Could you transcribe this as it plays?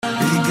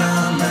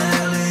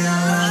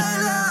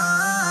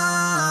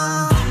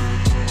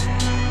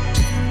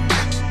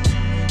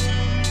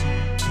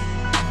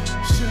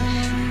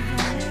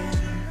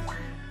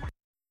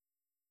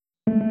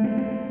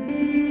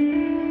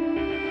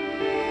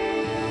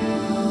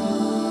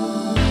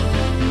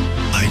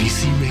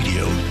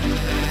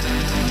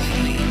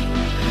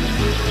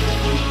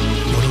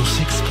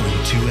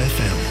106.2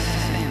 FM.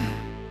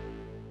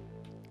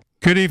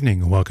 Good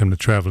evening and welcome to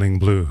Traveling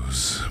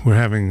Blues. We're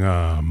having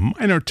a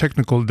minor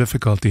technical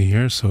difficulty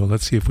here, so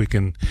let's see if we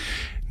can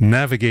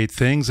navigate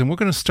things. And we're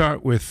going to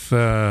start with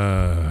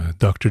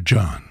Dr.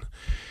 John,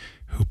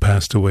 who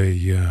passed away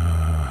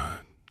a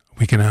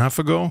week and a half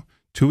ago,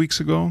 2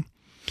 weeks ago.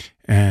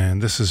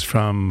 And this is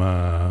from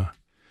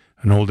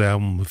an old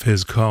album of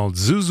his called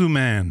Zuzu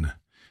Man.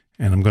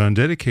 And I'm going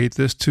to dedicate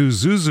this to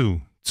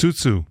Zuzu,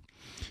 Tsutsu,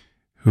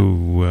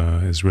 who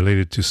is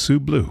related to Sue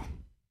Blue.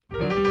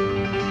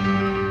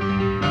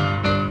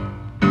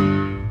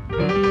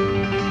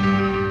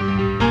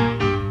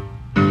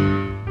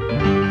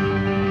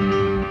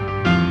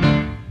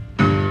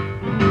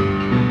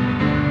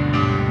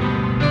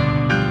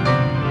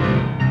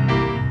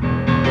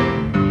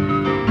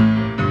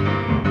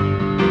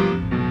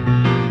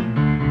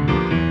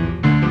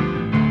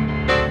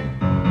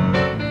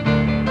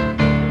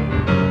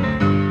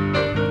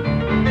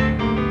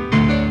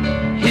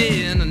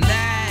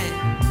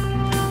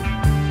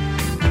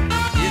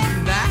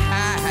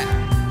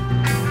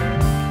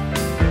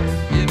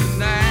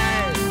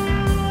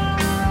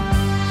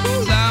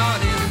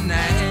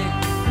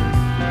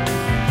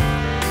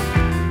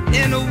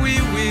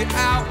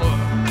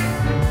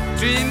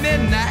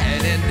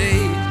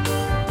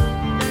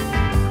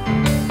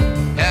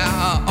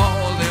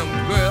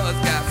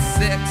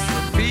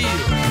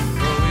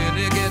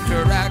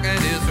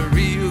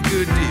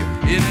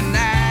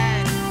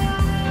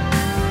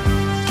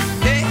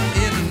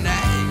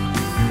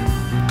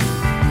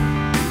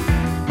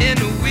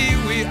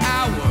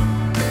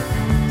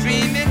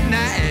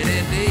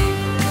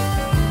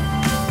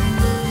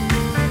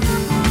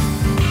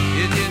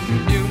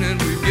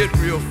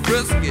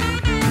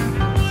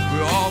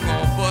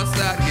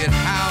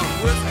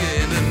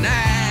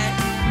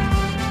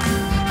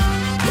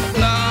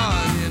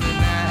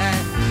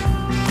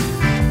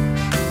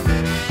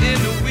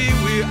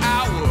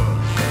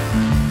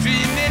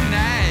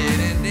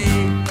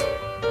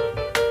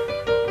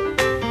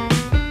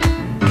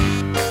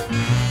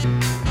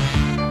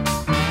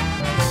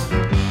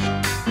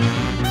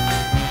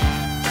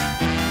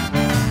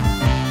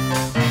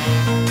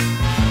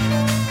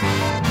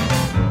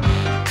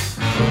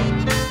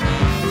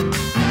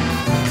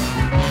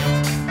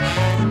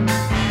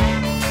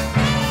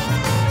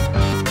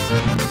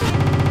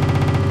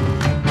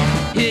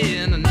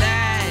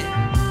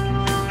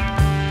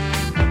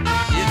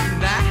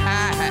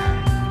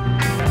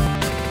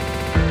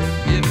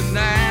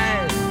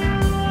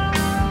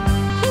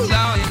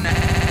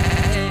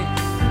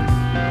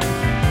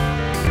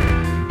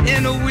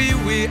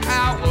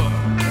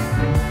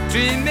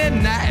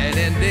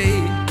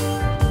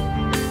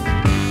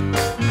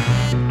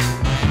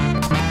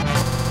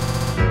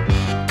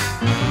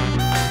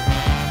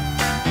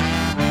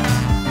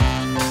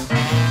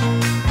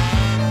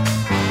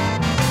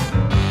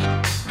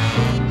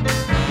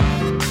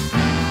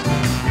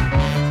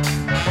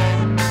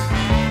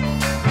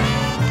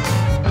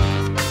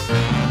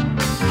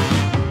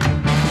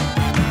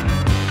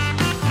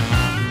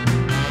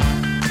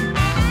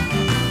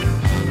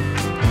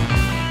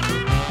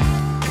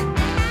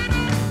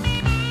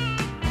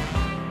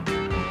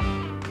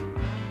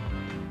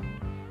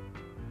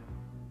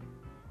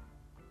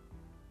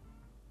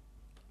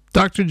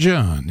 Dr.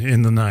 John,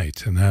 In the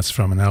Night, and that's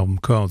from an album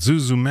called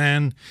Zuzu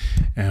Man,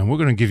 and we're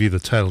going to give you the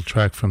title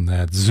track from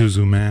that,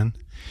 Zuzu Man,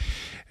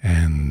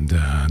 and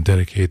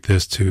dedicate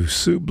this to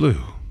Sue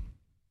Blue.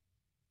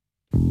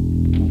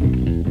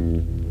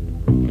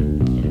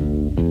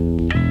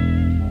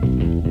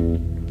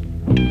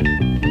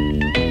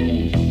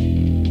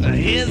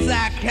 Here's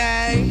I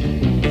came,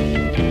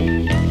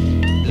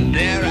 and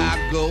there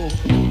I go,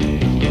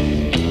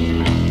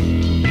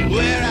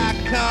 where I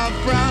come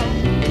from.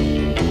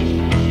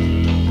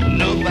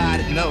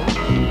 Nobody knows.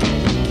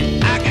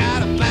 I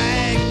got a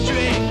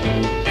factory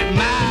at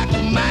my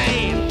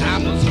command.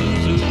 I'm a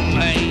Zuzu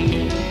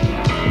man.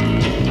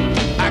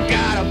 I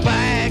got a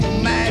bag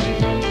of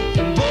magic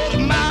in both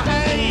of my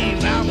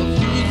hands. I'm a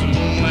Zuzu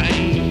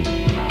man.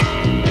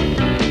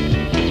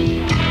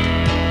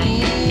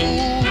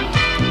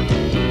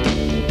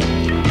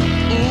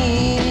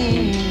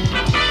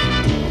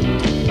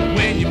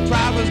 When your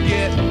problems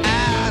get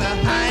out of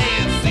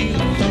hand, see the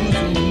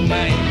Zuzu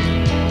man.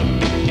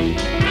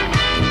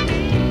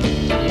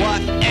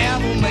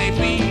 Whatever may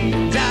be,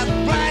 just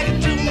bring it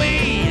to me.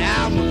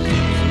 I'm a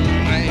Zuzu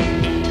man.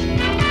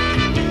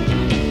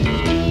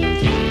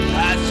 I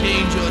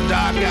change your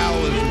dark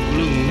hours of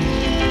gloom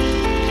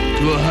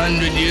to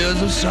 100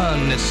 years of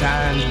sun that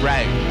shines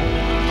bright.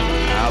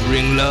 I'll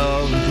bring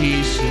love and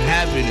peace and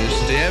happiness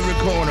to every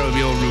corner of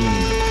your room.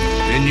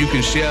 Then you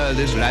can share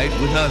this light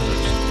with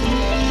others.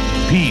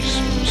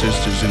 Peace,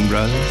 sisters and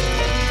brothers.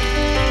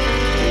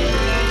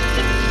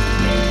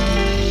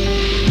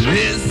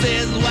 This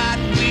is what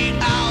we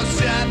all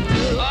should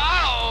do.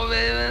 Oh,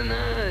 baby,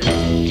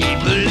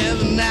 keep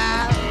living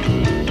now.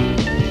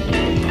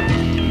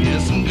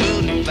 Get some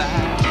good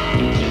advice.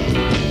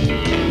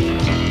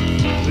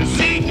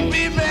 See,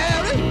 be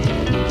very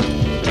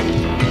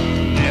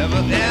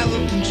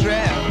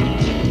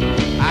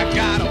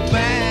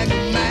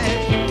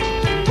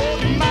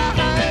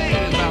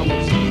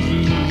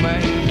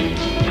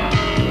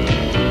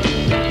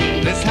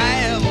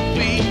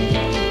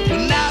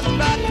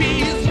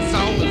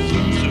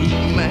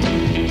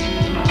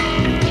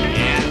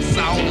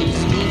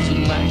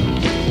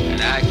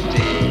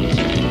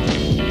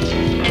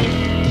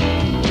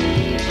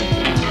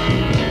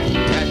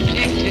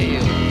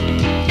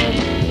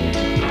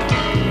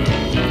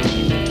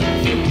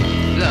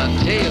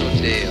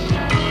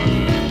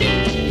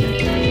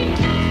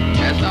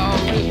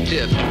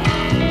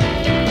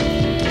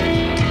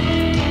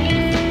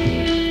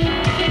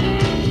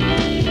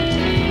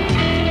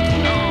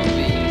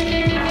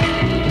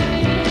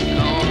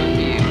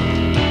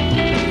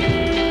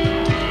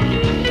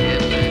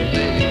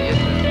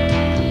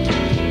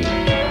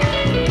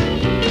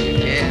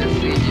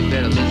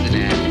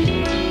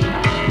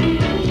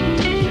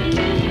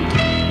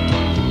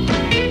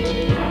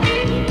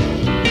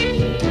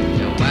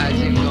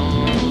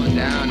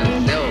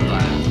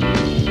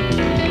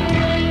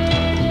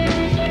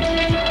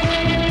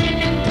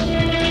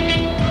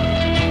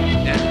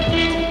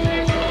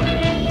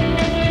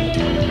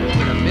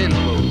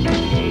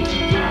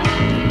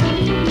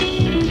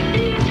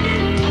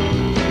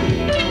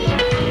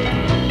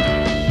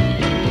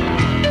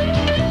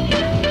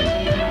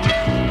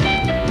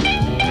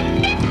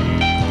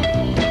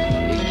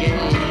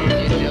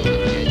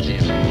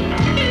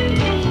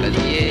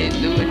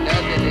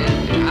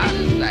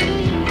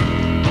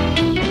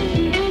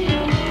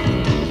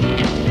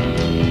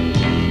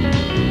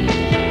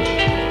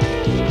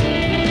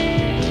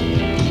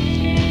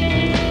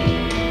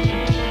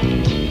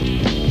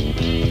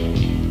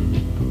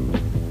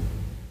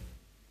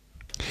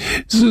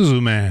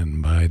Zuzu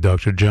Man by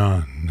Dr.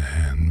 John,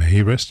 and may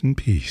he rest in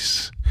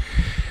peace.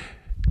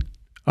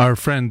 Our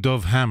friend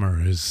Dove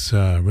Hammer is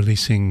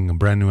releasing a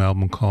brand new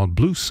album called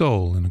Blue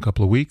Soul in a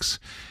couple of weeks,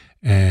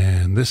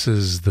 and this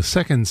is the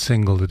second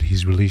single that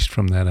he's released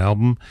from that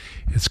album.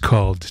 It's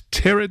called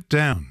Tear It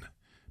Down,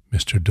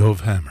 Mr.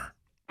 Dove Hammer.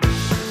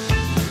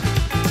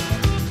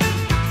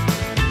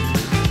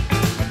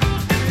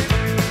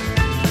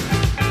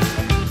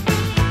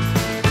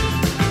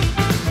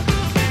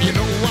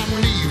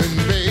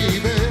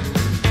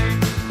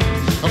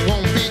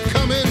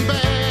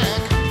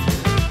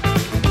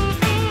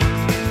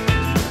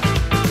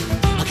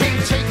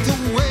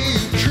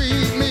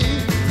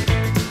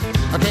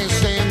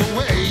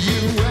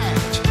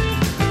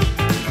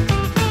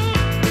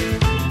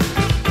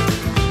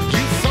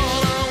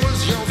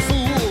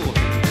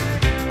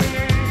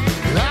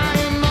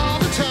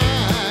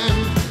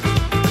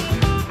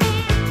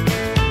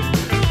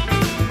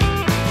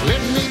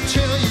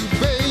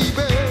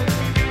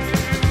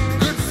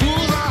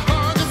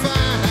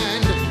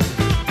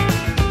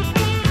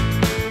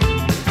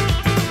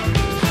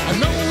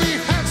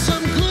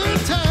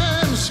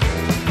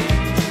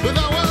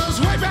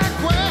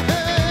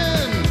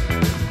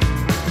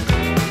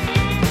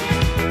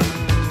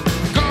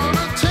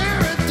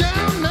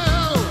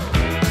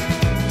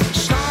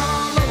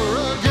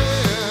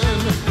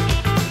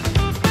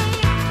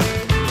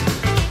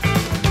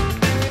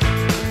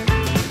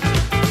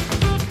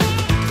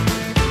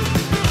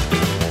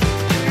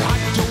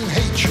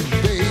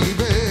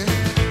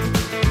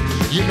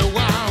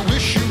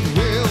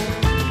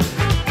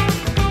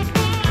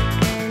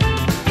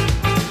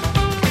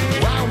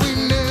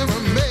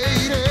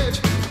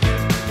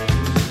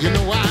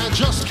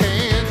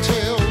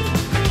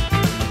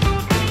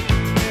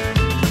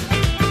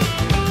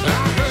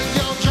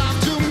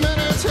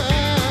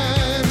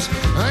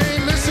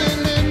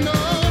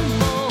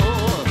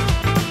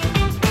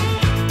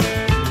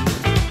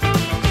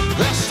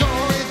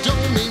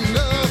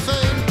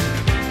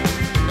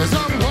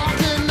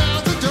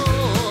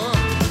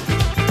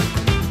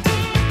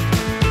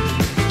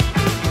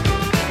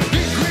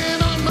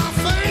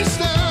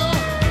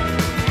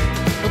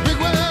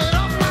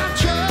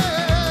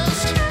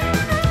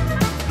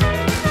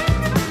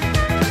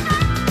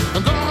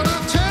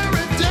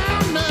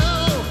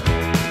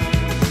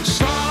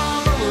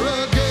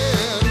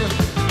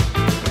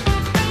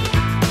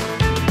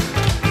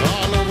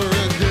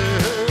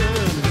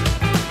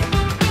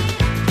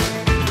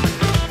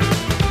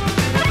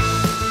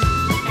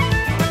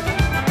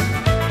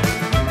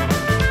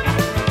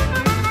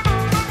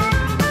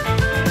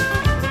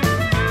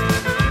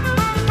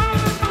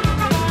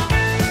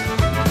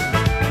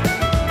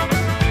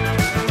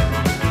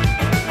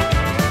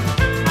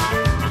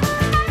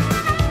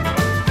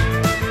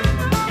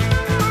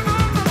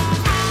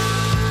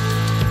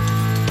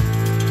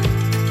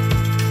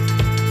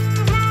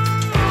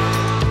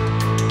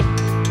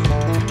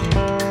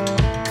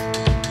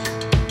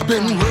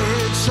 Been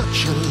worried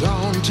such a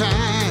long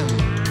time,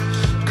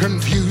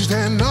 confused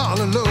and all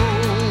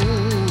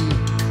alone.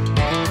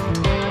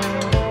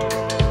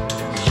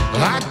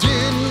 I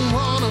didn't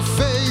want to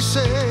face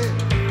it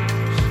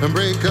and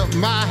break up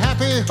my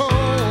happy home.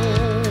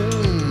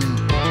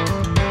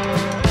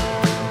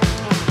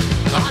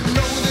 I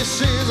know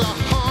this is a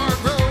hard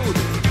road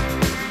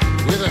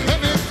with a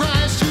heavy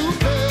price to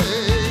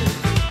pay.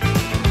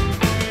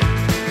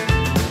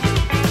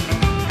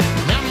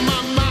 Now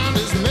my mind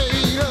is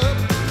made up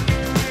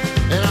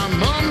and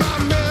I'm on my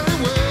merry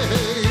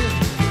way.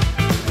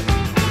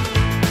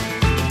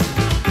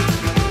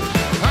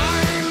 I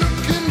ain't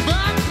looking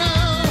back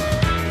now,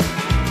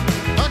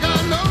 I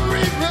got no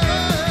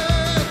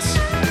regrets.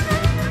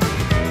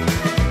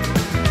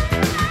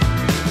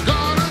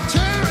 Gonna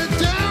tear it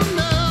down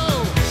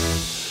now,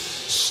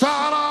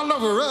 start all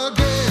over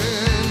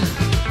again.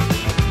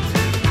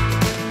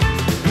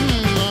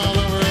 All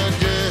over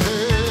again.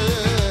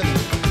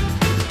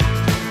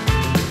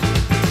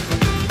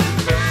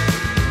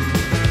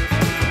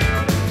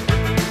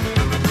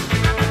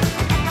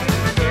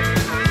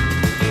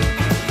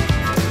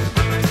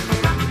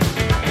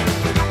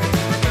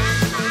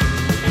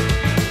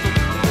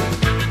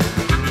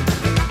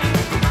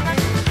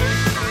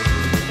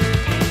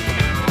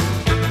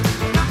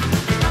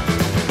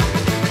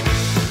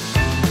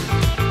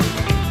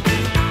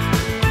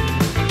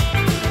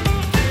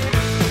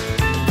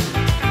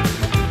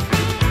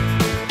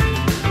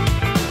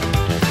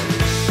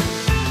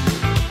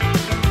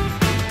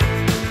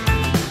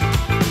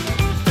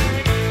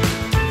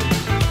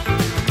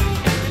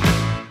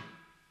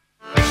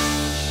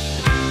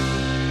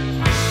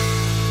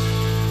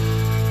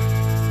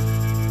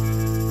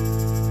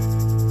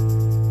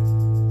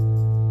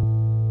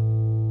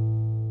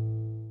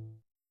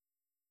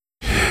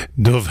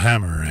 Dove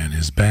Hammer and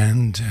his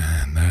band,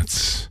 and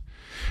that's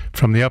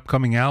from the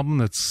upcoming album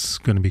that's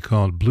going to be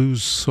called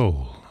Blues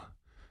Soul.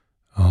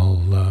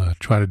 I'll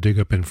try to dig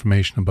up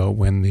information about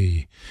when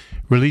the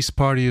release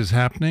party is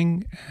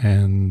happening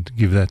and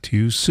give that to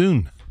you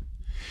soon.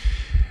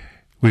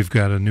 We've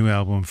got a new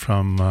album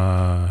from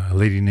a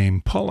lady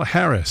named Paula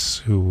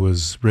Harris, who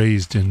was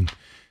raised in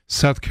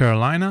South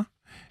Carolina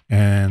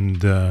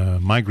and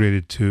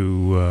migrated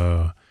to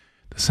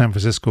the San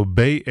Francisco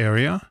Bay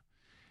Area.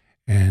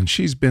 And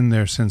she's been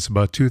there since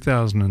about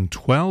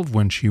 2012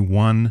 when she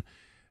won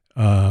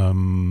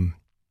an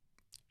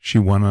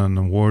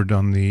award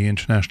on the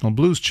International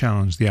Blues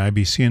Challenge, the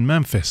IBC in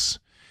Memphis.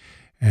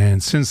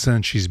 And since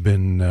then, she's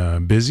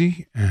been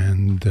busy,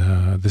 and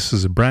this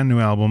is a brand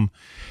new album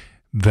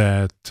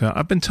that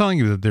I've been telling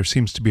you that there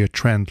seems to be a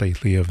trend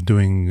lately of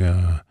doing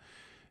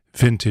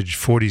vintage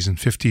 40s and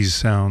 50s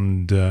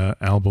sound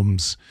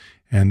albums.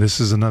 And this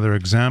is another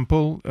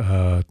example,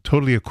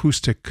 totally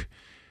acoustic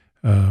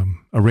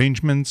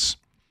arrangements,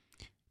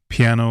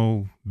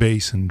 piano,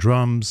 bass, and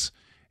drums.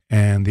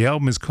 And the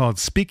album is called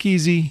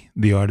Speakeasy.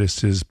 The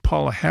artist is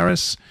Paula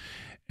Harris.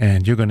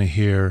 And you're going to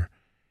hear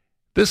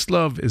This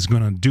Love Is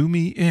Gonna Do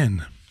Me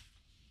In.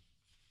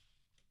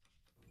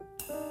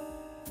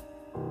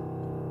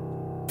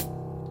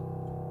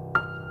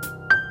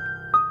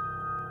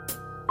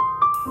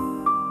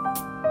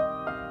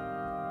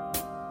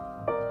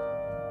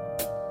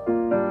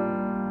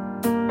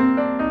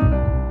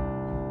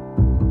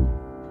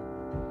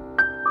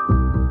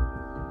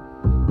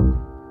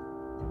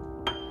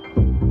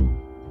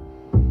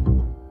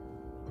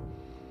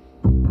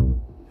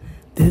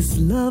 This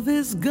love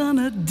is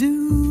gonna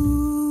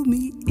do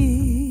me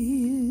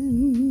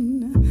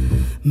in.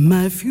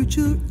 My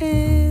future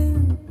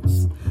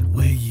ends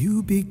where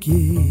you begin.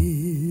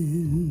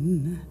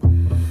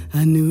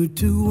 I knew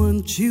to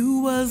want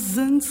you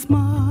wasn't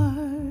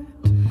smart.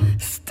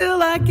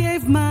 Still I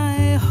gave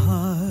my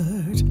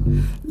heart.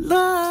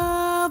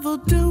 Love will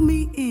do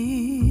me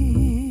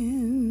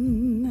in.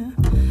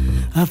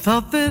 I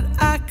thought that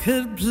I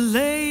could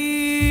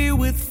play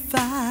with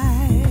fire.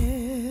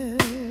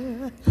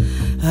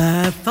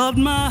 I thought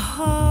my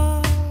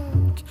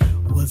heart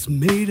was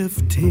made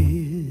of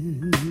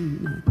tin,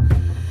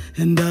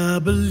 and I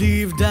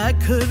believed I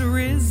could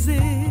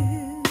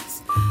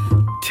resist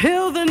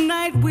till the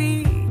night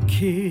we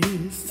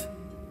kissed.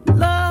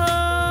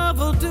 Love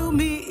will do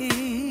me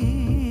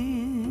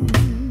in.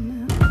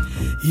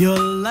 You're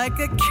like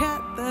a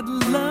cat that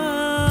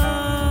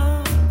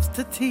loves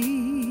to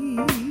tease.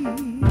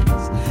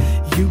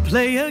 You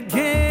play a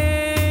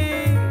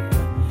game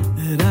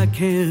that I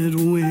can't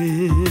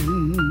win.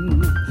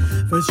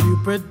 First you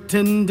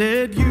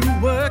pretended you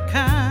were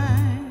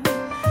kind.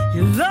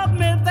 You loved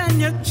me, then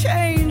you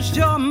changed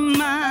your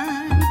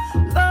mind.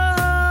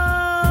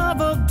 Love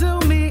will do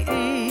me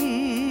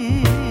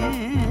in.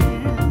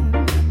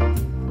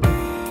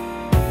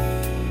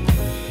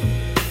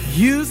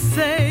 You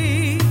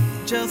say,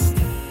 just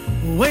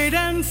wait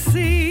and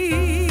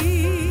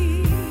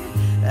see.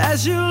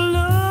 As you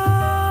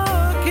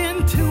look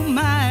into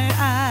my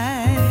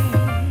eyes,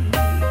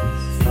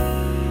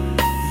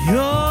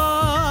 you're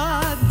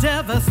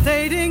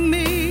devastating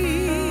me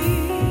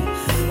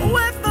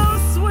with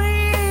those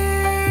sweet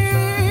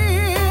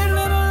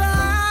little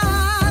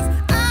lies.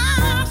 I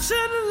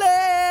should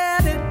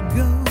let it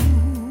go,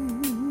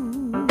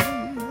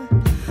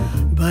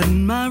 but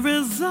my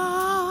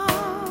resolve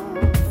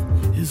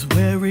is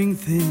wearing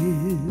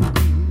thin.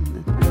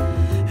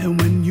 And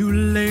when you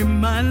lay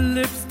my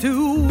lips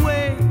to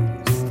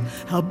waste,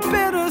 how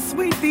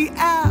bittersweet the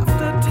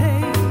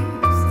aftertaste.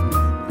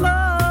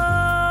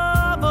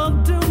 Love will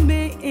do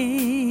me in.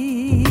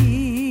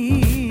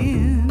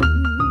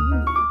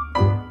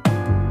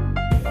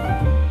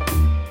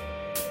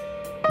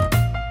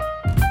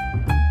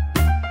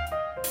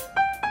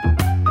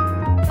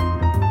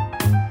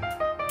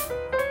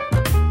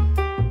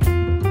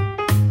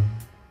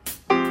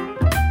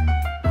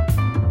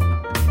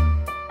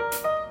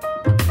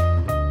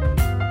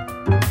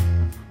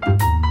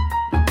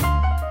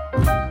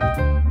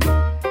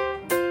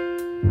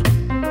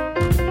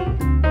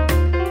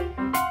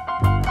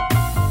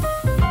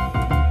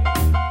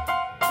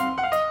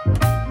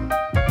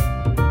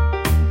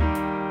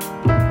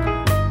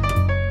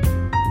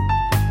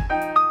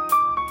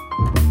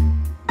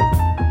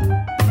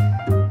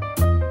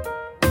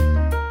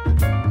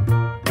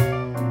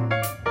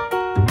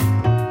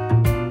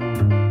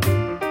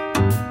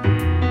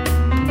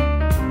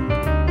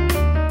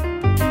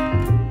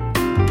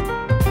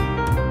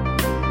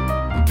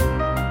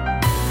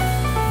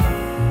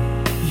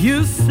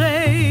 You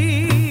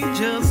say,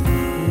 just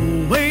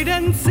wait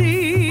and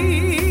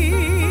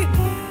see.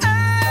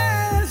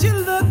 As you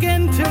look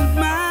into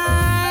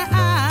my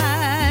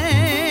eyes,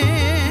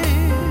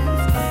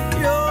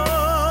 you're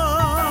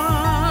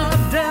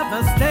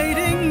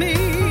devastating me.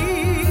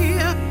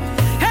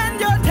 And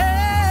you're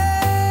telling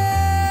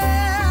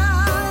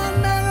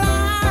me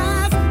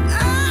lies.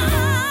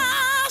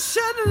 I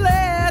should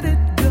let it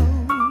go,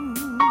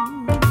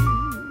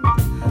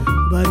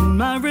 but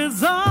my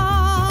resolve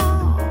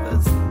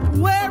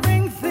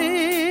wearing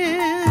thin.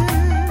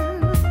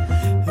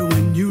 And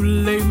when you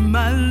lay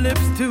my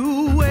lips to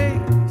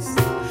waste,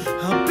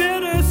 how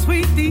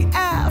bittersweet the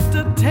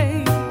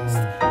aftertaste.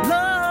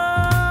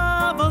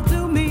 Love will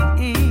do me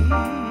in.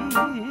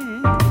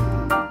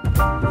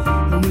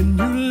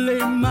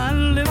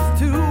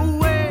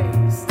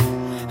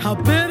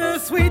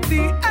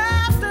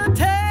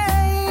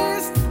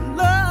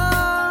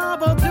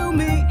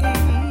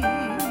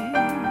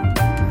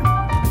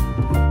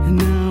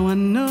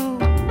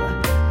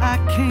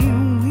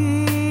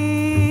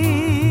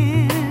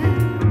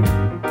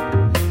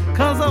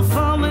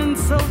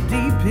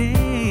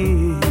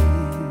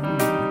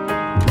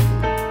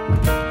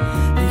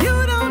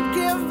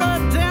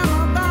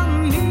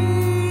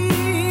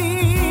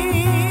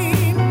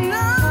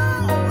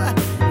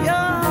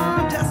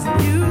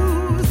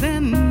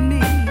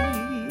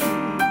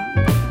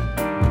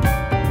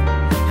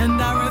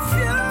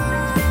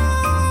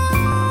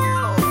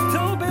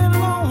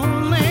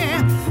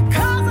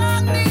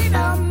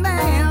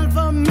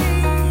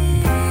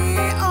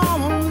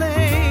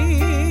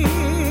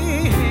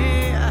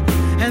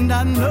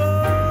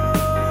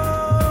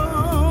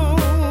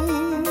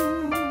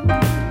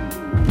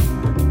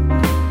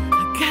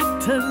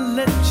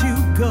 let you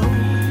go,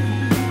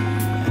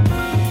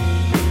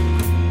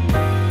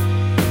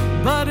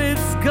 but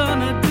it's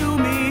gonna do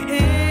me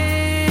in.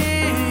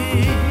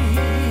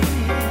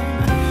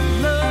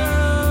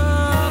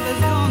 Love is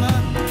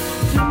gonna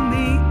do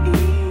me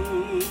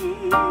in.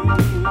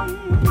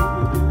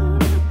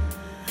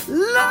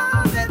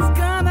 Love is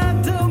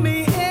gonna do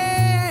me in.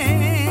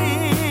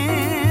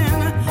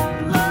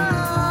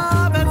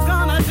 Love is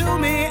gonna do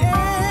me in.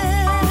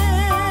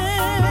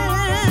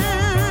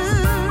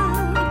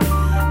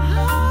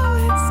 Oh,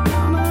 it's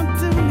gonna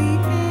do me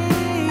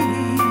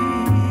in.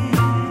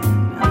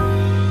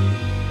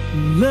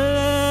 Love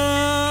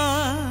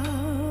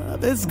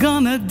is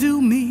gonna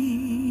do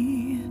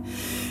me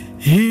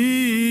in.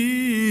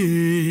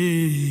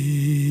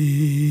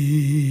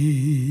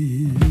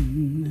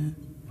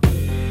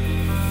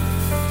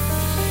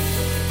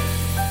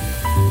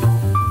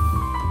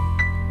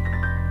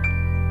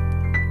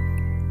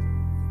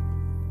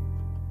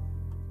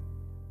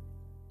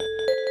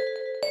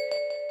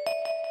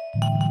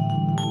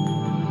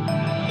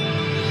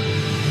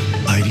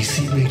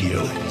 IDC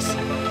Radio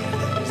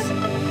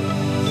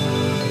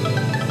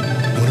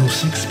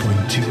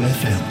 106.2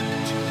 FM.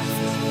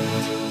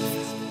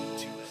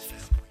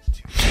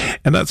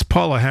 And that's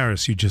Paula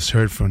Harris you just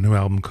heard from a new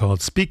album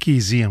called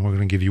Speakeasy, and we're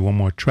going to give you one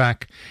more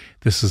track.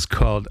 This is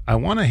called I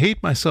Want to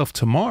Hate Myself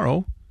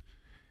Tomorrow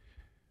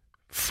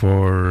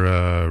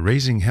for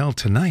Raising Hell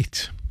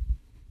Tonight.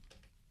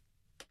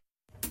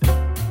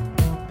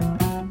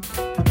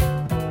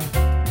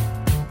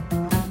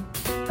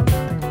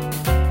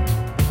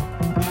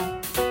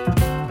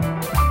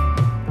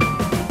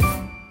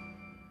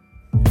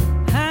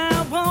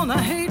 I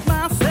wanna hate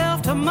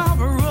myself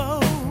tomorrow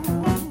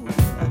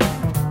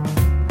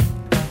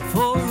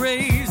for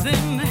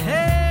raising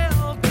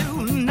hell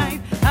tonight.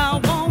 I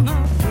wanna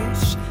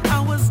wish I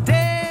was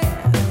dead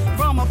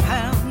from a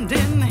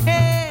pounding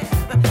head.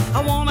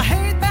 I wanna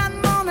hate that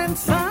morning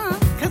sun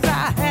 'cause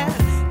I had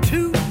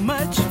too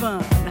much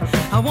fun.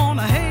 I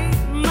wanna hate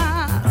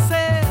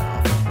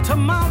myself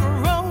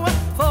tomorrow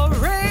for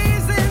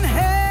raising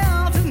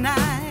hell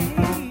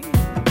tonight.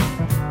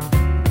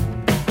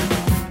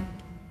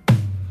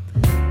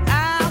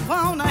 I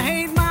wanna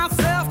hate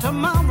myself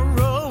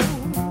tomorrow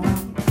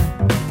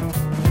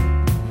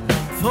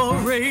for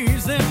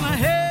raising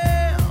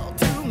hell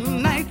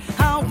tonight.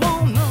 I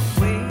wanna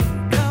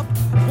wake up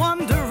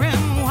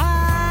wondering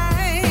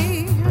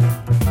why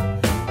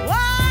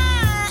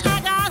I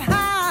got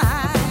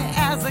high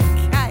as a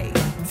kite.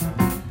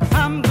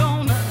 I'm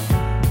gonna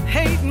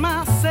hate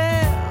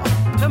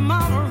myself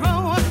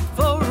tomorrow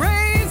for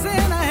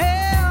raising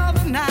hell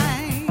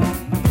tonight.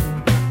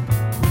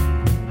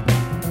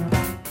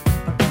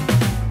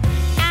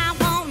 I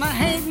wanna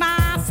hate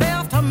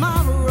myself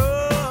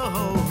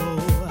tomorrow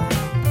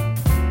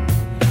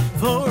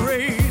for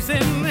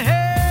raising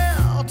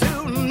hell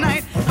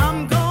tonight.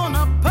 I'm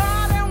gonna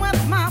party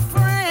with my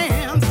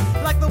friends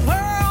like the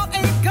world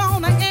ain't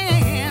gonna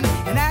end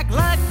and act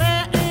like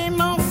there ain't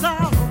no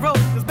sorrow,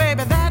 'cause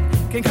baby that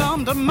can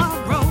come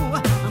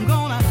tomorrow. I'm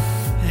gonna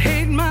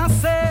hate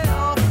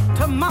myself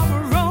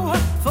tomorrow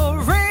for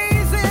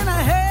raising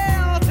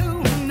hell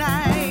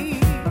tonight.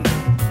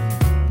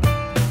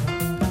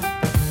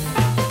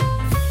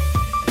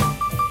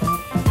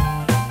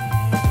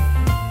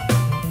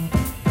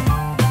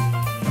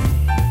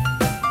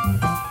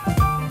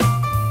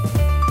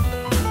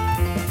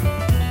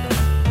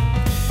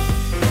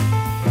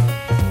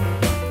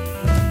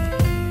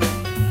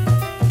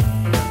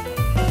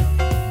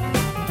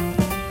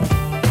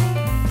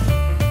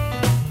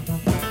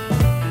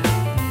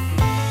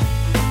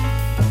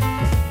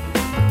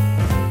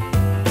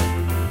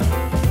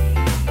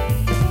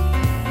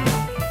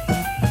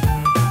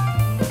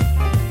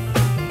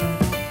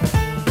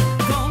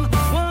 Gonna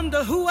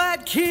wonder who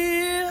I'd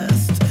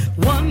kissed,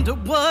 wonder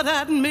what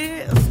I'd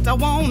missed. I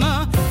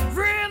wanna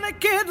really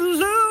get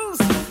loose,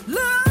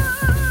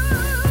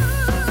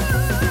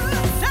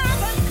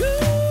 as a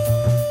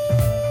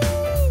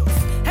goose.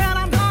 And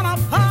I'm gonna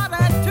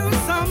party to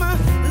some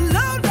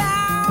low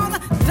down,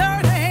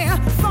 dirty,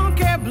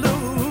 funky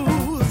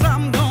blues.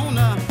 I'm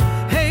gonna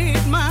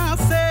hate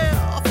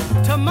myself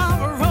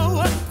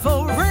tomorrow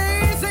for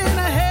raising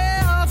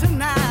hell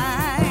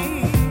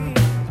tonight.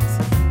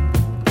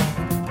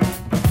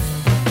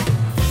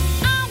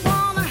 I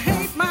wanna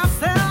hate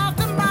myself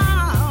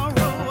tomorrow,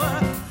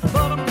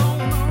 but I'm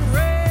gonna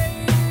raise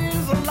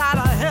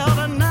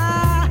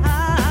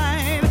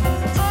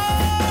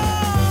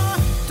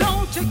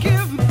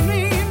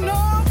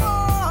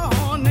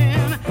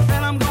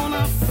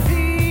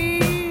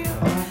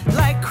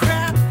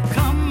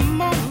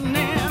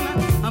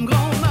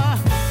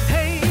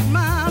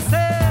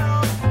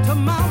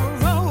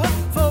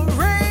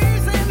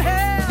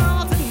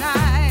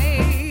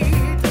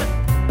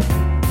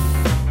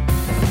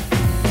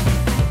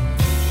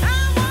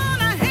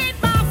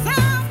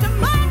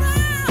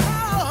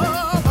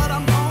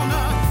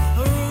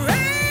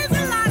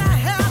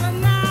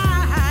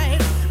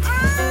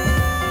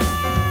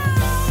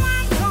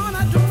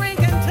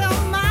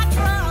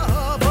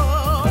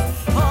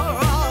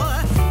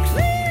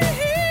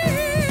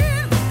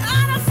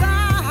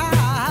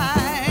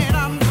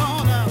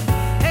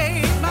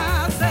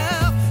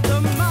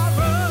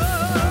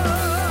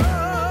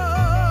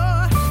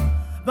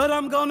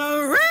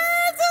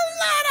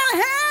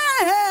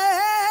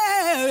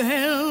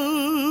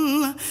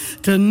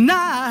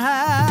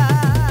tonight.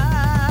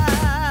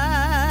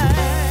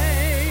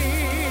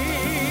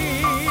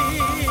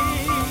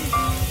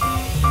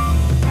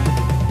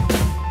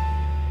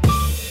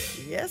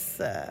 Yes,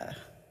 sir.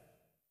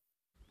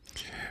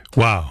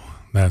 Wow,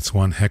 that's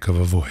one heck of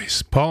a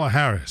voice. Paula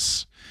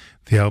Harris.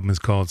 The album is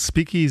called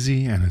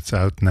Speakeasy, and it's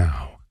out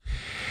now.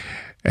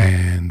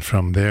 And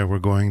from there, we're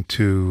going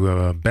to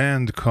a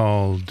band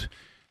called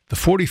the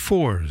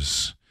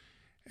 44s.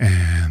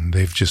 And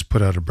they've just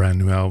put out a brand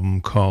new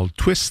album called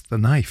Twist the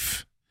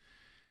Knife.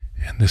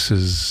 And this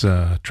is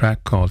a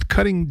track called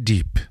Cutting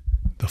Deep,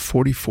 the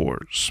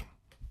 44s.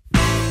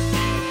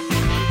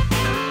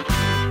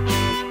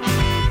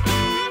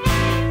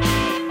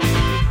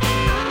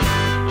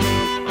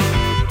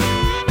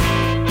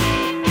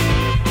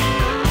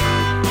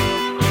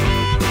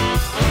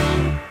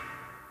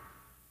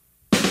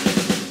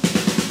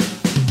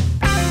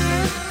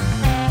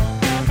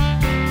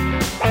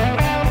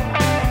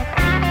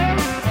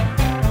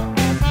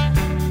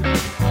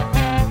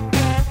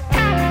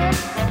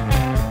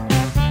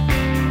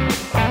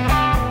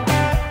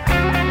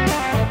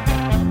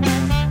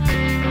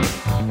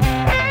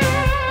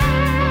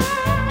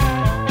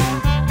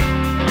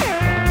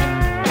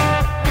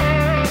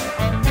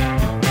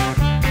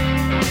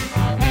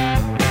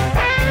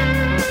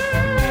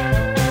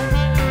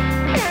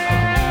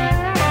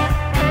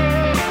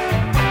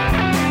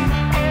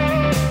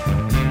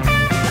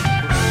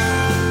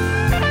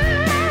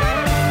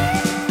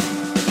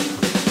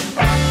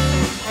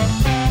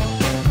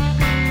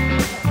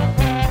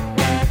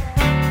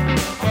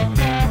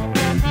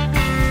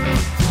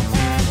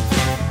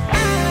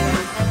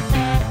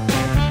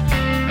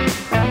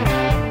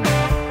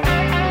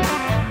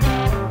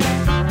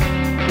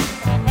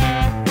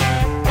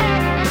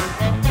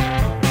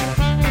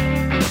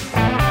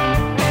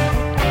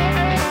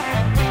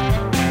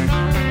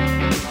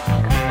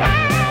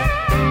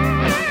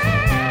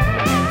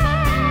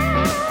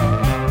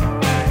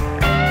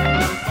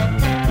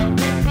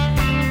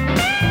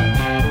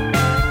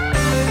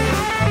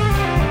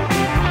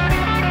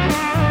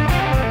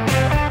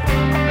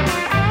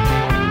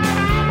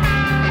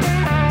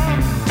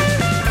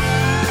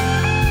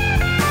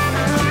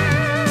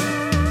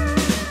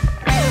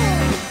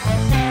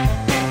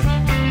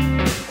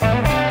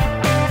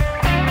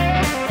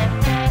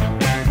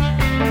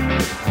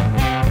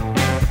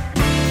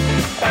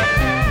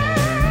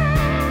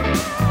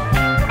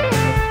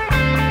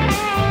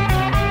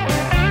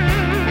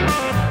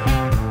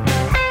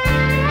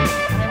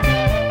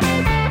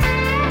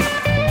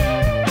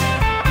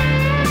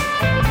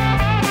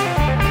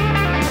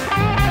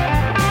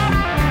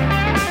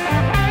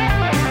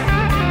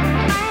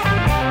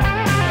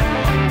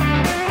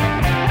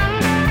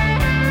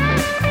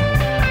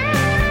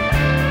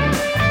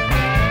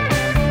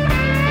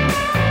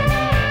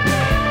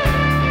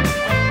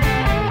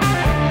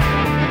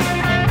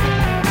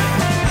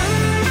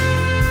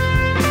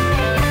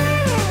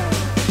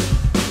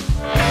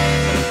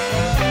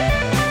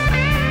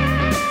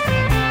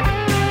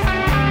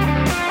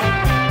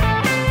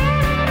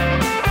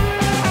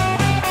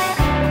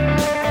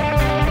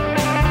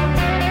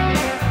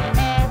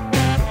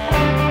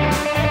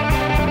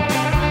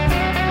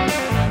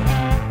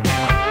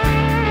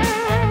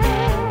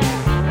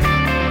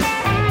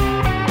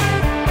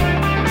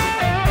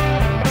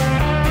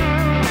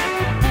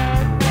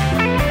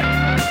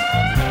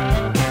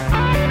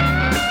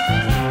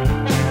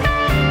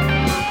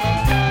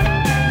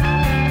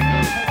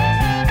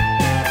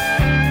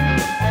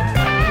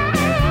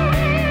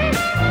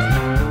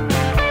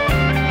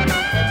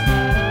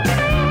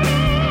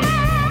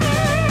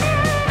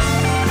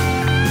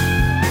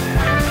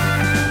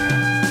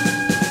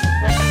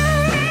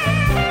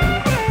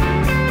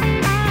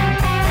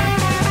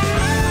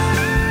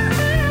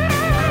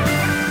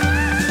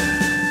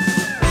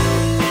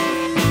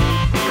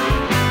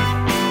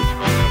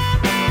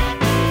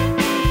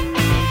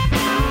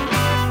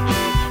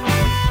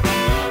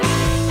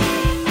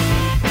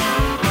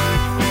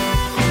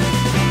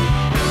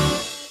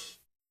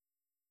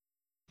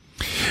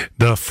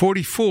 The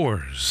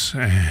 44s,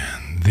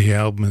 and the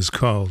album is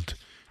called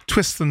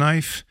Twist the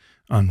Knife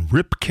on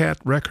Ripcat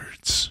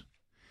Records.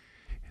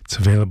 It's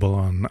available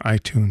on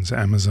iTunes,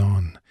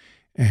 Amazon,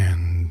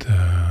 and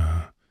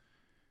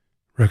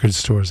record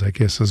stores, I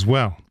guess, as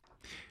well.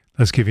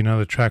 Let's give you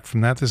another track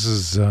from that. This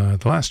is the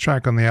last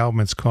track on the album.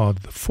 It's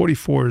called The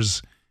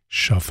 44s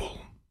Shuffle.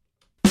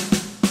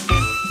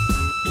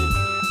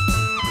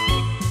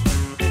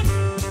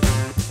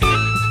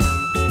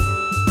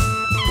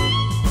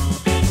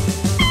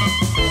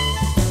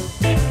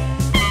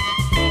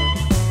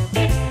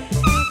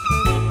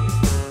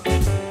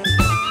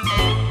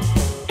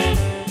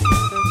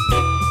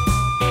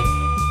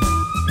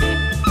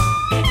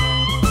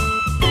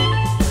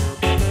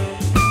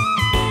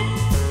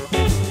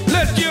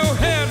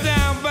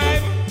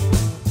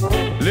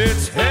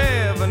 Let's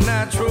have a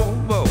natural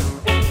boat.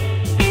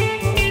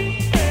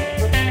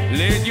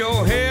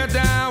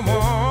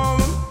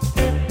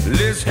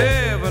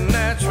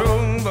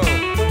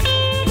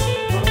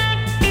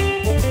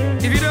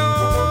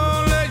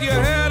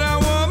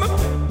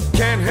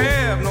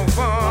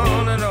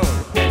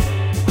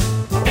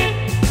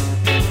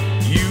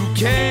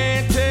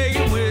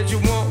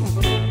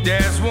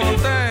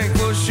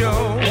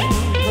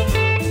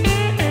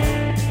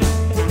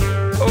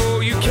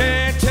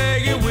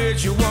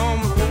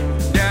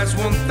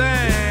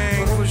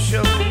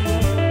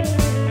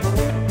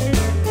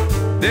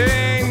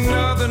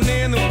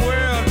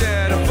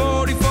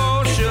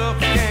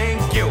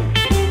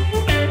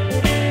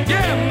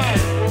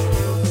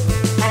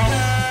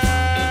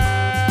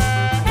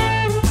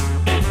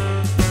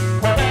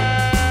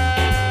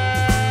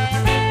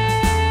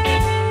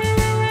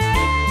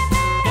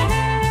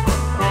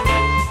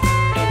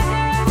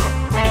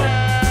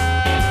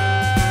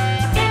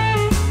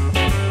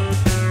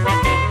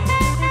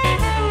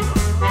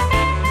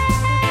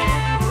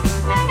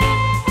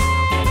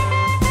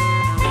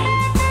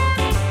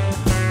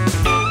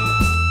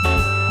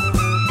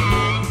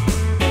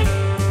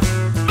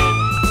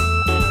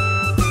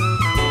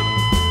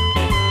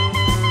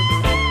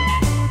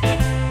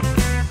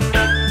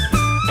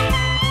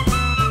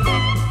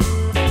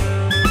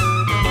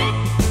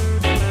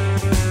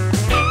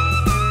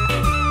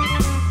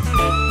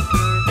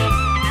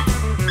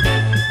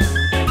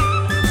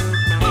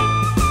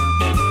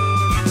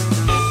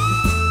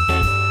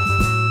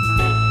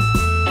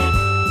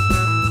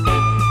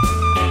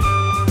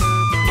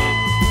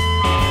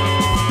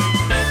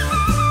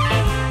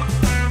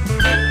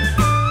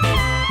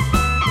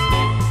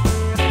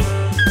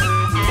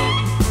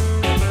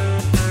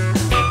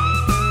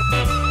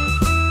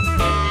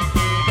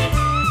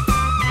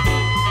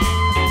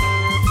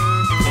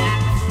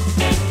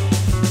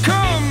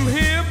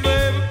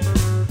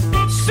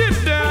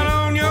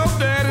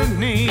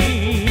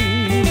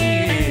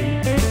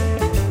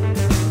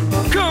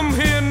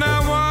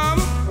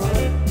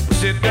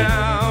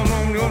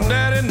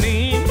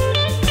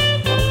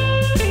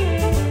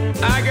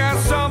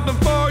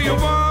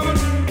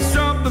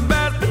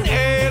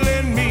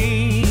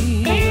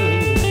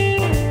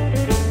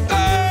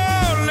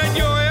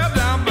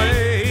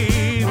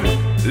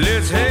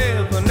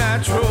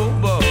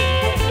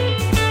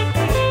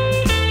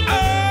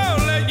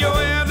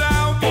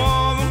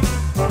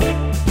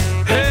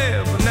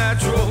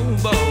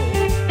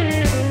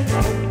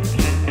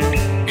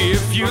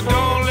 you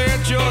don't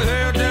let your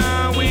hair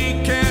down, we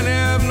can't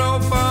have no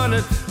fun.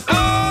 And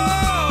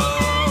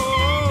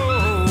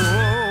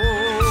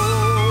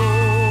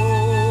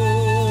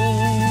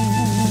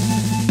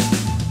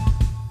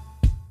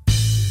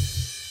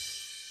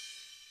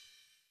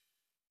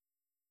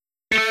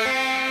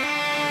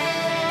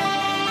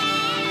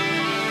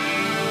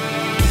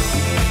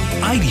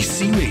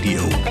IDC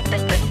Radio,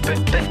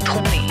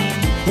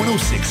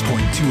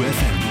 106.2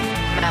 FM.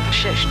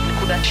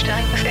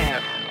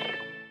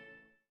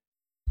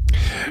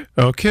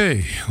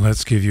 Okay,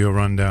 let's give you a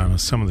rundown of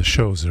some of the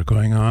shows that are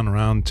going on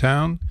around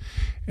town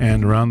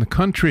and around the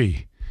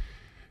country.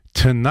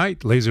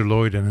 Tonight, Laser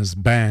Lloyd and his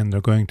band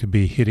are going to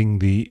be hitting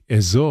the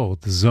Ezor,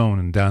 the Zone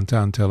in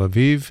downtown Tel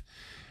Aviv,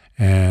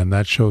 and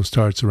that show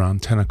starts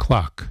around 10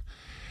 o'clock.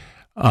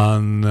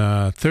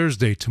 On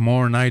Thursday,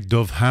 tomorrow night,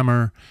 Dov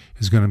Hammer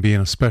is going to be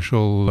in a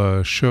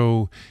special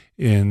show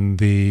in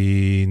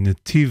the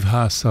Netiv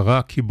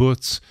HaSara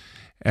Kibbutz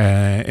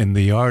in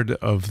the yard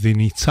of the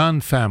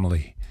Nitzan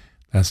family.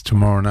 That's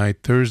tomorrow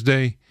night,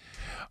 Thursday.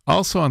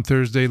 Also on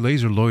Thursday,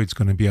 Laser Lloyd's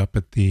going to be up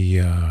at the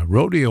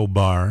Rodeo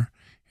Bar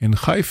in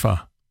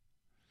Haifa.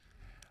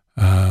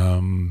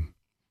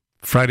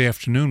 Friday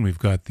afternoon, we've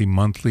got the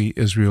monthly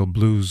Israel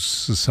Blues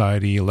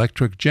Society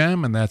Electric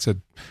Jam, and that's at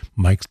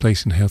Mike's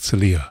Place in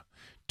Herzliya.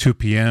 2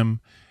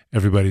 p.m.,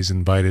 everybody's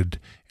invited.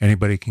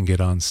 Anybody can get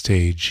on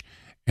stage,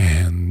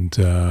 and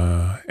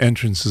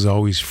entrance is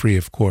always free,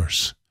 of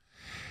course.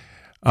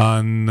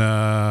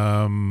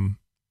 On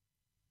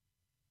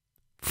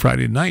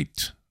Friday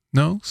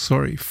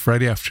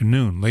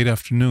afternoon, late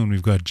afternoon,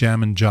 we've got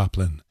Jam and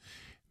Joplin,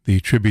 the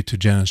tribute to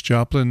Janis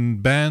Joplin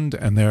band,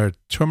 and they're at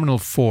Terminal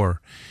 4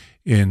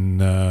 in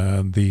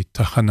the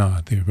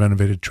Tahana, the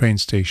renovated train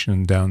station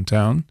in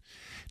downtown,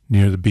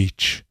 near the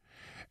beach.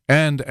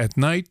 And at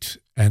night,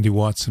 Andy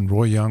Watts and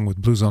Roy Young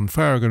with Blues on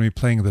Fire are going to be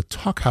playing at the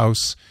Talk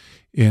House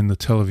in the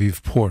Tel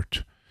Aviv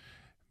port.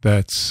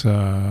 That's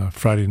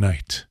Friday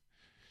night.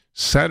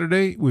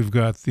 Saturday, we've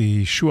got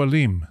the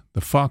Shualim,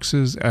 the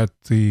Foxes, at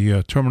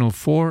the Terminal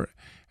 4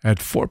 at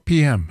 4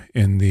 p.m.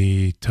 in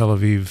the Tel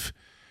Aviv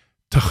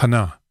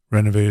Tahana,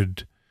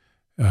 renovated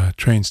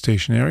train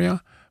station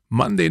area.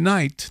 Monday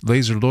night,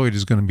 Laser Lloyd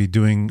is going to be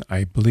doing,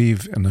 I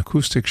believe, an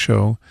acoustic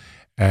show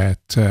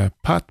at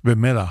Pat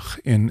B'Melach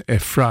in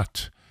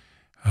Efrat,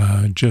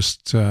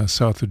 just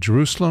south of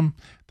Jerusalem.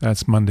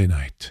 That's Monday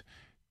night.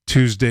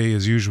 Tuesday,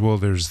 as usual,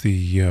 there's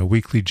the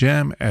weekly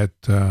jam at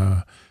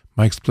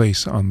Mike's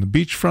Place on the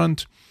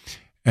beachfront.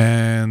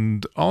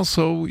 And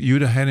also,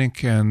 Yuda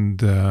Hennick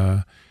and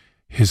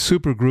his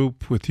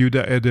supergroup with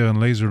Yuda Eder and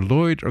Laser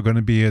Lloyd are going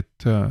to be at,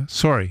 not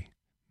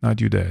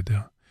Yuda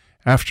Eder,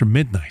 After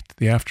Midnight,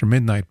 the After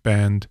Midnight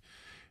band,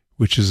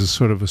 which is a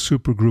sort of a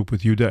supergroup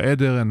with Yuda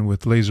Eder and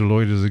with Laser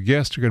Lloyd as a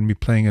guest, are going to be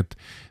playing at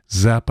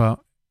Zappa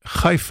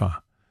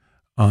Haifa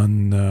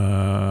on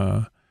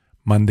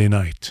Monday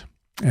night.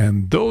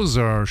 And those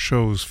are our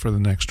shows for the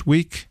next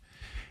week.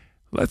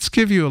 Let's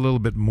give you a little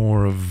bit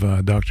more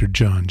of Dr.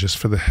 John, just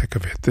for the heck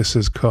of it. This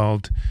is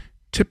called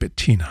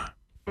Tipitina.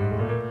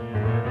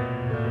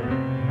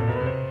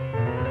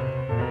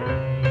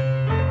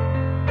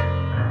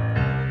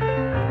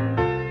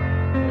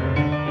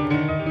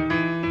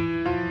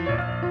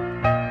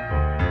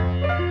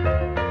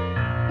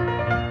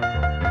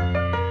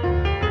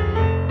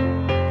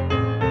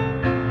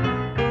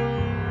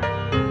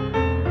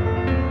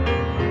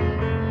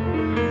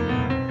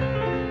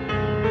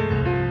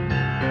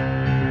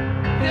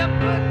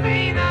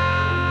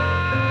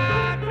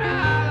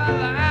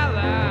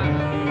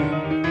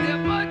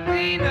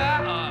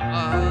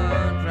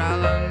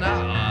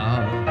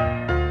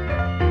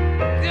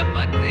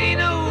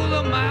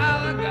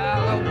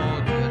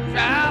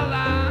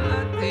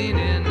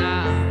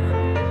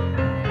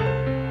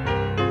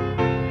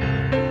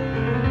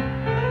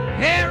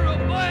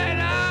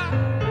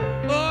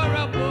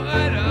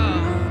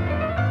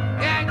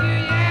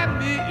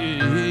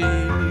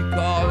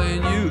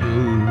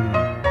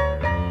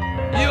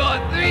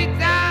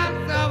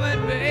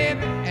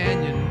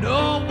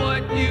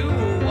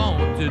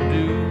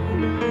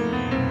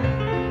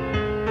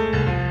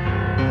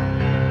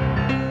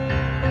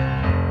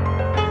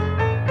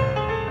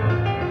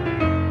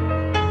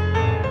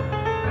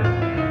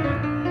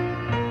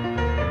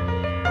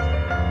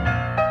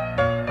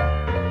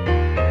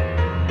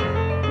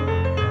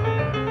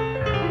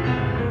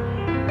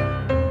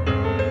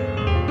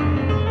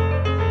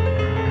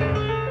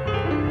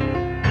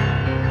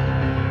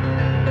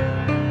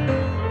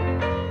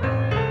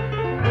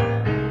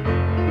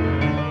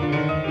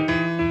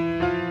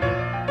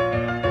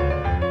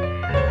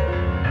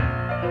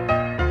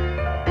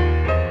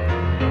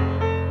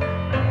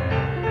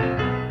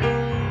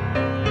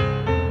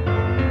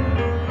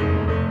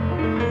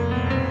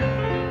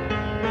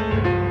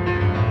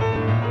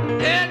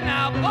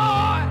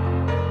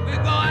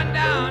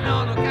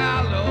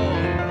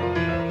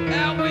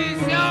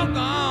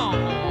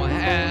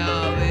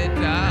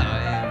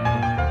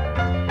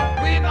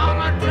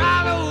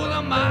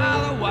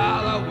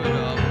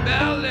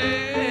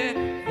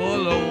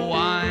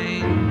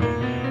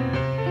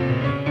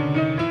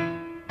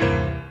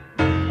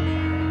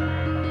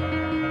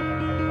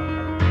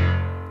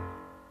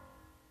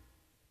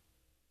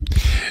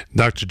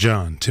 Dr.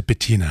 John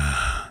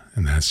Tipitina,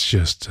 and that's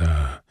just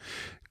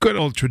good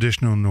old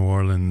traditional New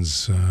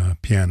Orleans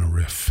piano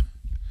riff,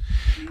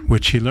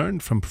 which he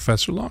learned from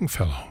Professor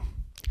Longfellow.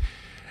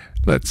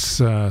 Let's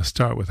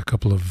start with a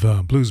couple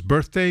of blues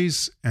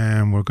birthdays,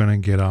 and we're going to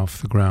get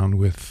off the ground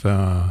with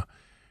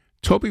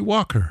Toby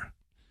Walker,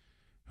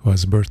 who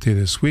has a birthday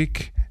this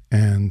week.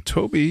 And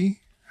Toby,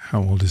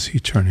 how old is he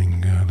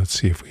turning? Let's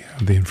see if we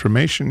have the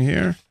information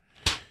here.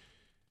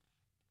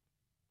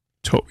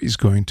 Toby's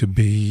going to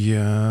be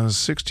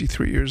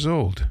 63 years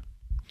old.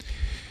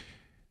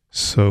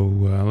 So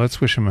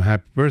let's wish him a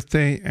happy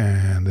birthday,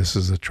 and this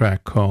is a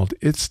track called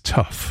It's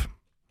Tough.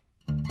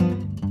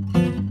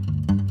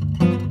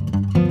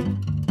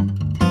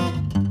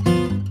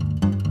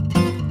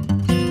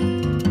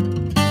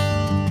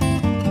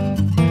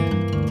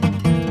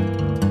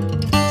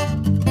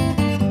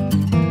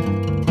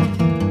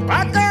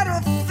 I got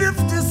a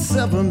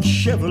 57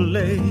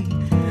 Chevrolet.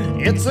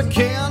 It's a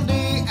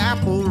candy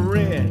apple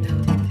red.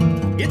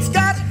 It's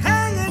got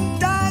hanging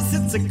dice,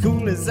 it's as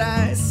cool as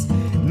ice.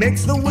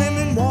 Makes the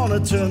women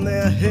wanna turn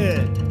their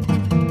head.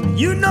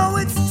 You know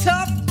it's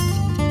tough,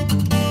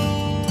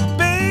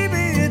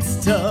 baby,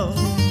 it's tough.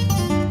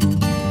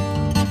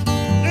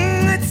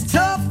 It's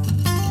tough,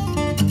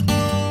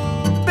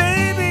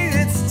 baby,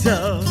 it's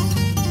tough.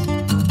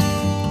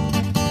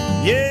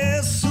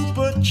 Yeah,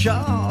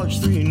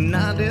 supercharged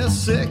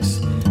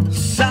 396,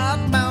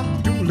 side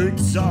mount dual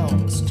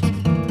exhaust.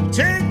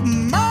 Take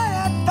my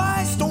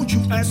advice, don't you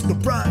ask the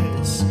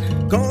price,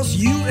 'cause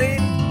you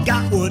ain't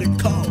got what it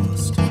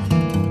cost.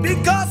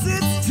 Because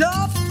it's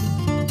tough,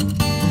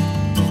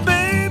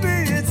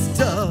 baby, it's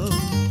tough.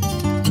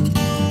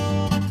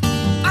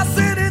 I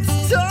said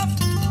it's tough,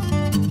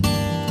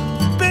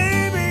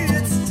 baby,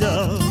 it's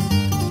tough.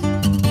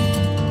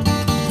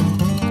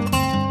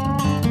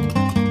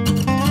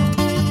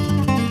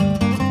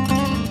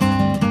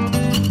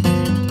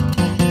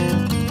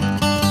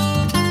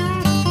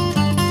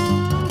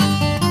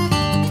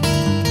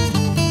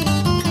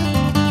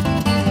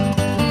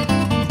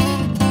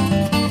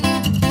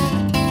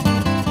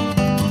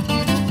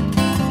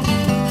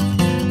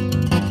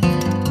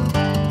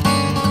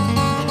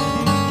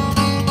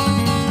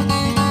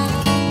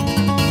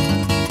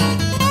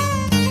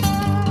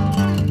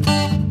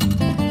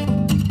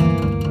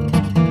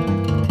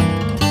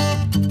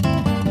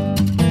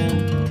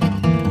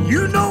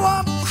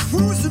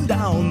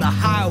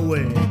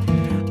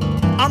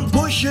 I'm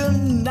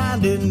pushing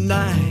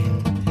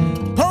 99.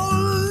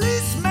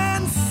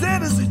 Policeman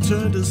said as he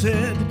turned his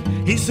head,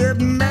 he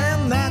said,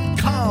 man, that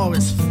car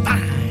is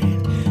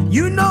fine.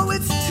 You know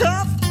it's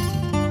tough,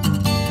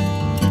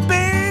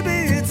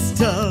 baby, it's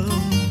tough.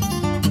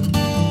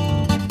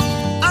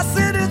 I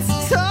said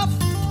it's tough,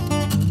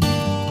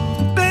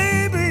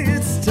 baby,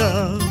 it's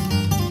tough.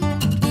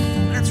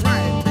 That's right.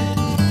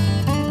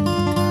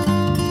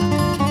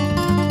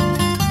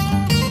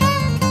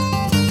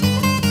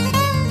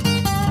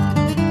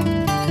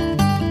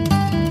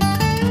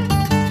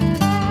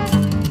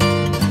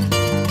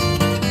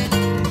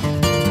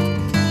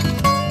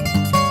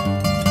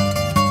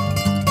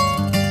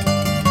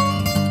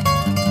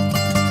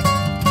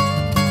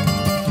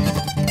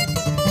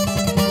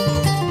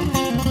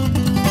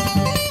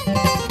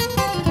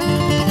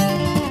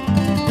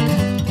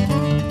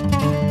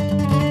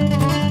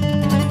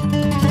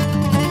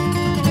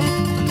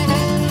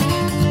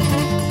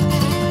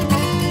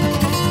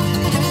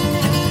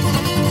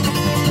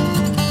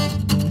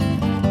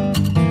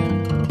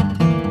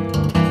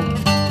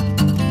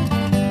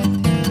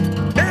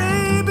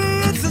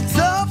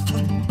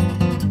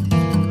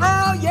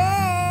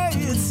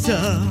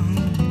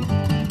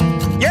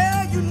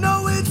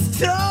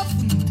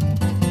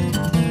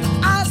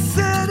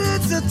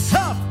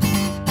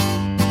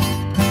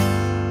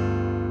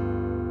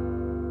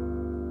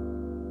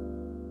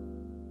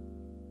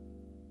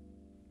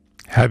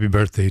 Happy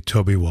birthday,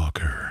 Toby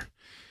Walker.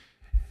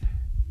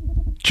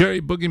 Jerry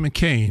Boogie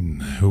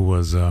McCain, who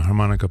was a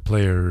harmonica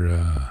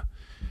player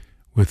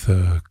with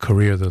a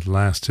career that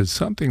lasted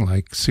something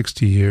like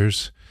 60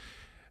 years,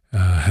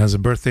 has a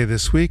birthday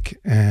this week,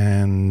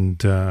 and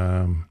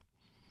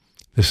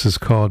this is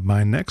called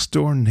My Next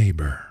Door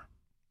Neighbor.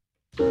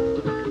 You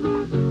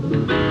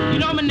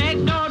know my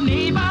next door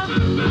neighbor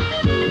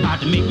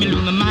about to make me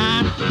lose my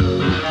mind.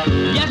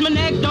 Yes, my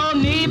next door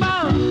neighbor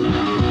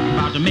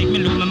about to make me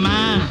lose my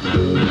mind.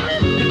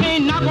 They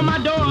can't knock on my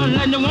door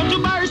and they want to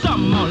borrow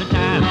something all the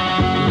time.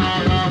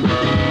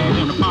 They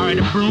want to borrow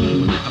the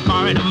broom,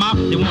 borrow the mop.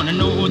 They want to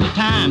know the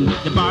time.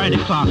 They borrow the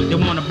clock. They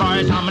want to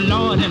borrow some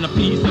Lord and a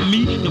piece of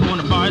meat. They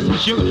want to borrow some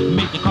sugar to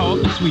make the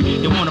coffee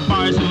sweet. They want to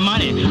borrow some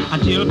money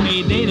until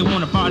payday. They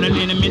want to borrow the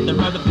liniment to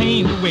rub the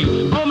pains away.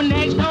 Oh, my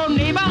next door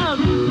neighbor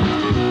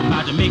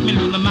about to make me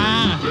lose my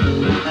mind.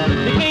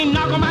 They can't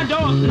knock on my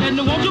door and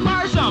they want to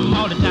borrow something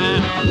all the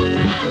time.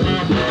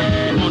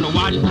 They want to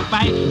watch the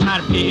fight, try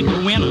to pick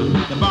a winner.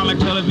 They borrow my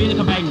television,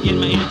 come back and get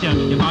my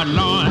intel. They borrow the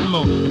lawn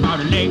mower, they borrow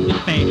the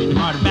electric fan, they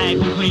borrow the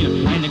vacuum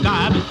cleaner and the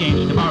garbage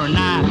can. They borrow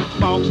knives,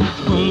 forks,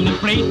 spoons, and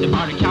plates. They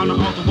borrow the counter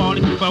off the wall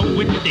to keep up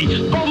with the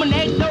day. Oh, my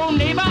next door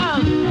neighbor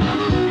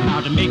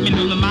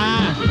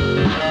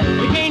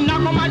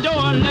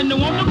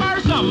want to borrow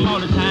something all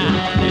the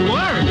time. They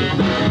worry.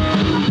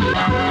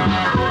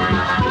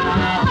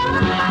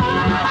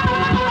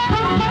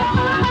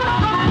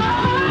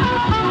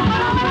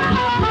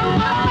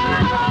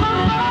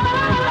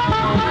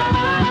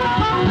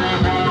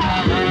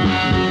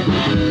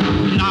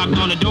 Knocked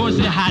on the door and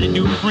said, how to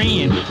do,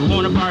 friend? We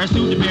want to borrow a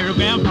suit to bury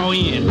Grandpa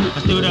in. I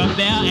stood up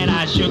there and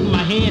I shook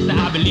my head, said,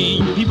 I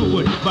believe you people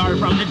would borrow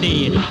from the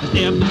dead. I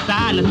stepped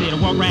aside and I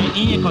said, walk right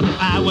in, cause if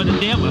I was the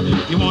devil,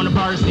 you want to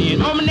borrow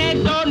sin. Oh, my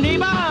next door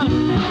neighbor,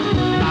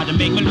 about to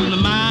make me lose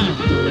my mind.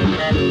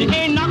 They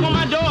can't knock on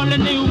my door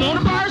unless they want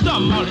to borrow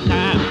something all the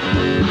time.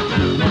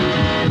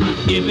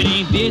 If it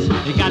ain't this,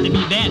 it got to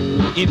be that.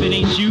 If it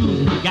ain't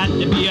shoes, it got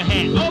to be a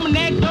hat. Oh, my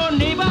next door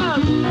neighbor,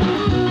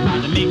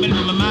 about to make me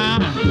lose my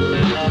mind.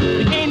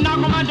 They can't knock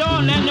on my door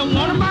unless they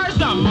want to borrow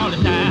something all the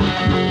time.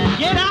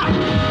 Get out!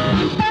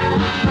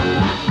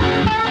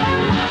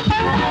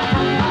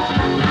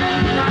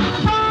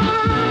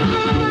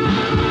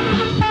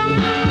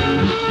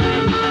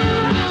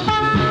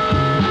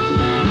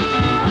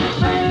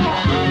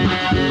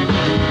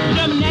 You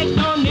know my next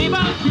door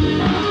neighbor,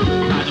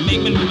 about to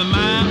make me lose my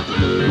mind.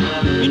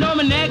 You know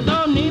my next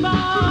door neighbor,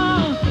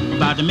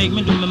 about to make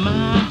me lose my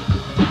mind.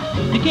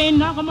 They can't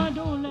knock on my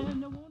door unless they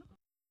want to.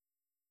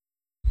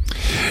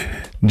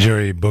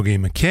 Jerry Boogie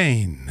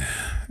McCain.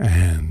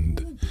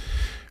 And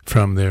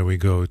from there we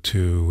go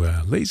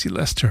to Lazy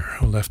Lester,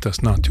 who left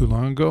us not too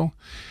long ago.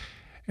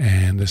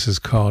 And this is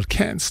called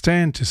Can't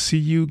Stand to See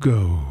You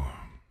Go.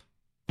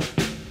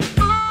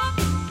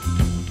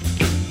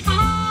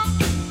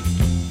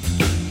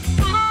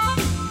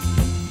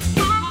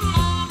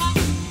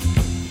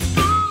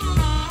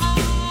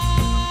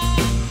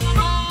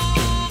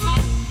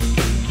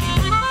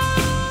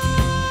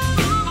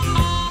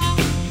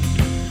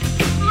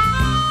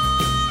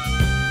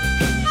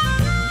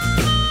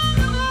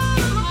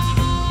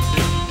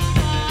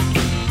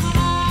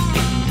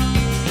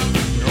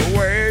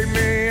 Wake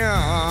me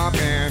up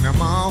in the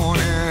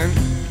morning,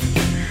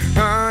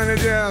 honey,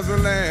 just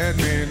let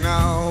me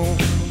know.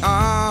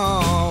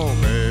 Oh,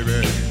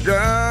 baby,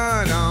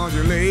 girl, don't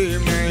you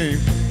leave me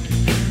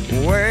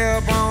way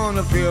up on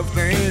the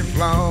 15th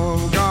floor.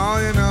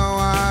 Girl, you know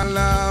I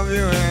love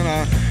you and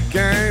I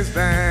can't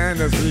stand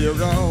to see you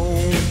go.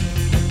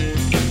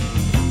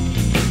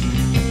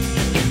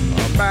 I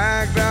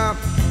backed up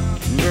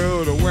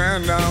through the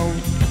window,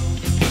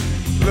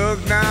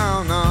 look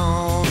down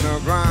on the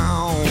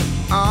ground.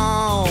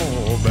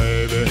 Oh,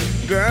 baby,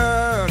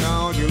 girl,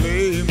 don't you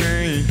leave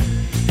me.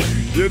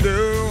 You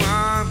do,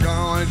 I'm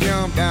gonna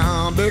jump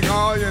down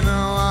because you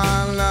know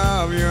I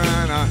love you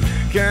and I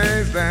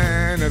can't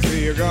stand to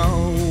see you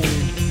go.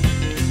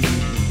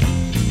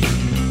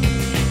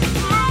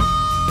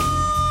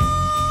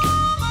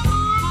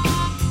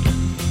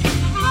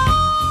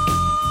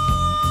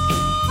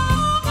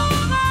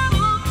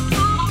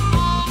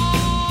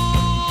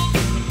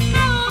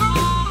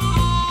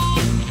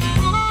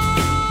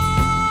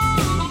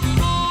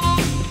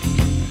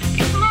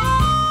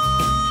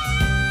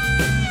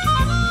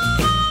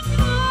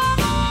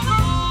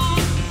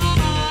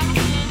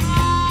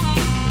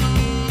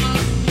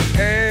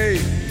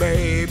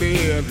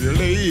 If you're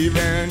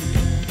leaving,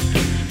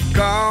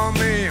 call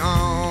me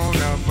on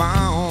the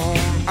phone.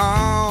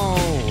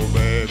 Oh,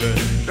 baby,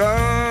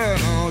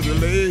 don't you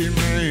leave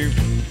me.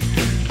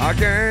 I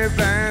can't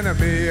stand to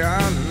be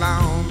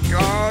alone.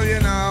 Cause you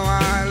know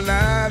I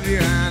love you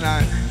and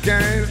I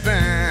can't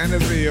stand to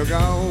see you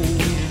go.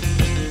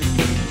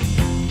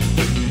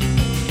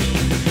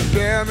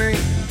 Tell me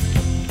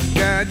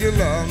that you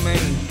love me.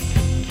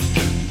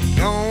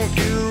 Don't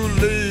you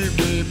leave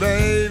me,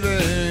 baby.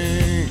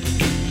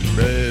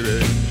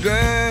 Baby,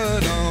 girl,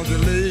 don't you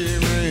leave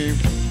me.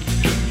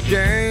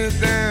 Can't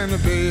stand to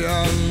be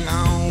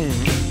alone.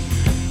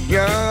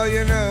 Girl,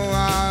 you know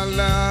I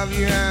love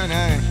you and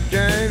I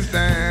can't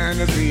stand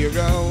to see you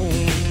go.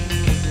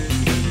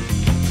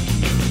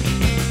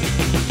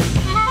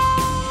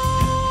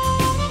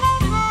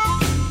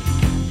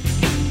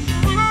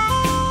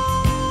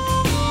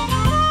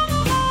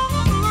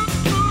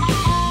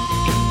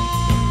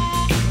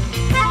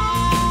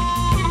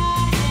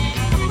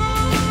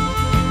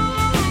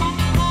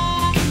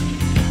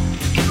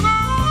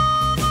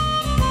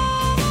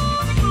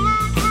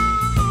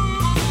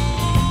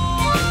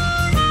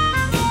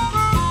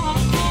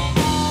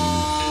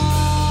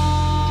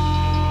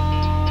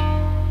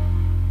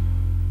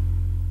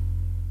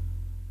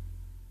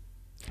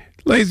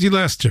 Lazy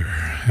Lester.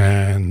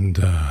 And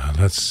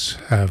let's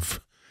have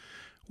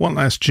one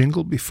last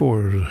jingle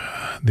before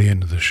the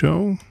end of the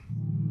show.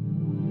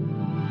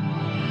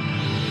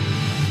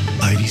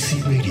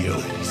 IDC Radio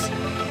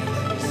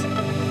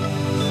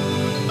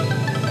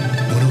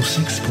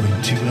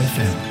 106.2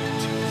 FM.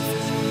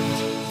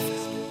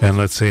 And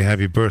let's say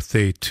happy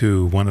birthday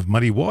to one of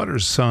Muddy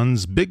Waters'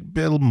 sons, Big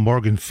Bill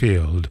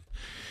Morganfield,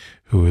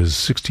 who is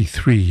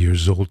 63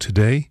 years old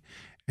today.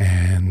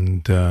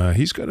 And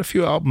he's got a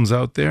few albums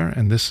out there,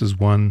 and this is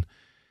one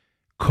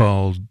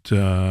called,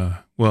 the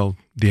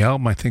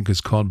album I think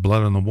is called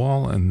Blood on the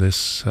Wall, and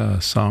this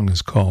song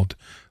is called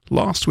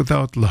Lost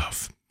Without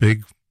Love,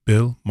 Big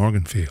Bill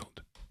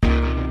Morganfield.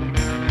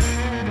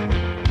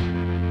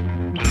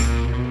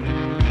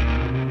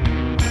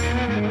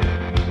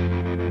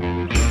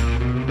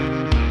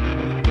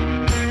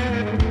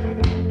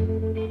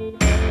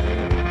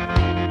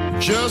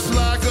 Just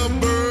like a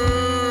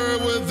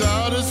bird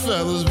without its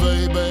feathers,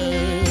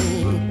 baby,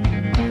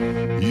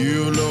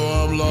 you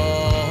know I'm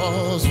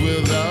lost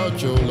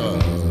without your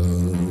love.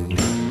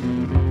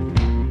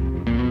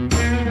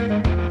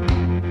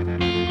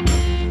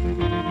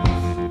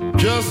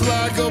 Just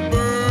like a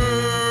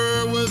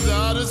bird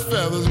without its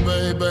feathers,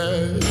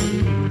 baby,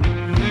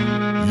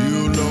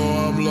 you know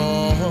I'm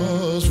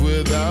lost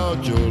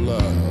without your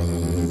love.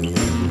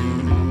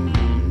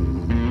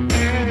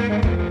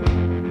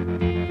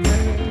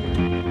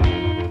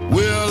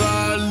 Well,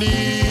 I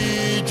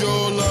need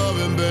your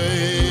loving,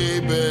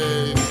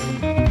 baby,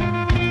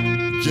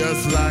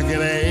 just like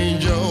an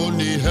angel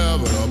need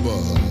heaven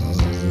above.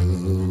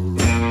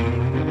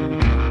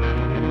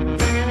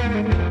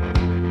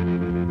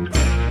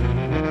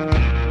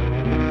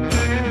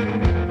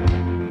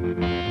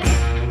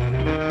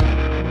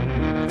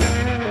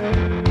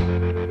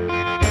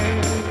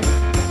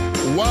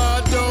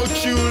 Why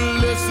don't you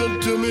listen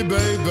to me,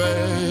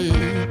 baby?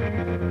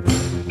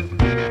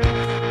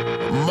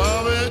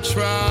 Mommy,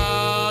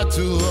 try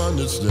to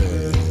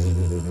understand.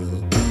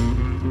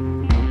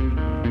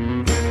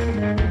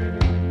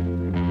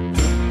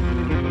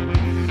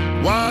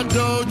 Why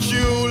don't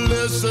you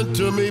listen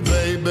to me,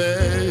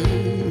 baby?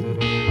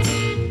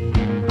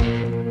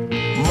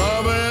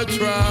 Mommy,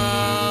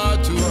 try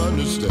to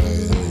understand.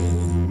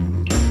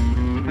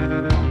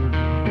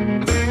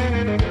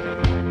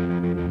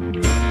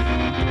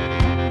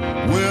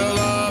 Well,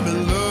 I'm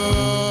in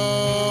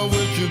love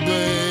with you,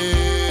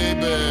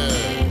 baby,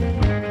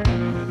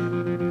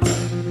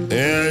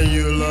 and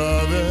you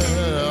love me.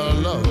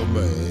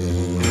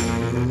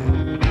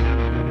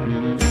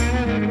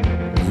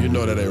 You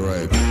know that ain't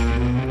right.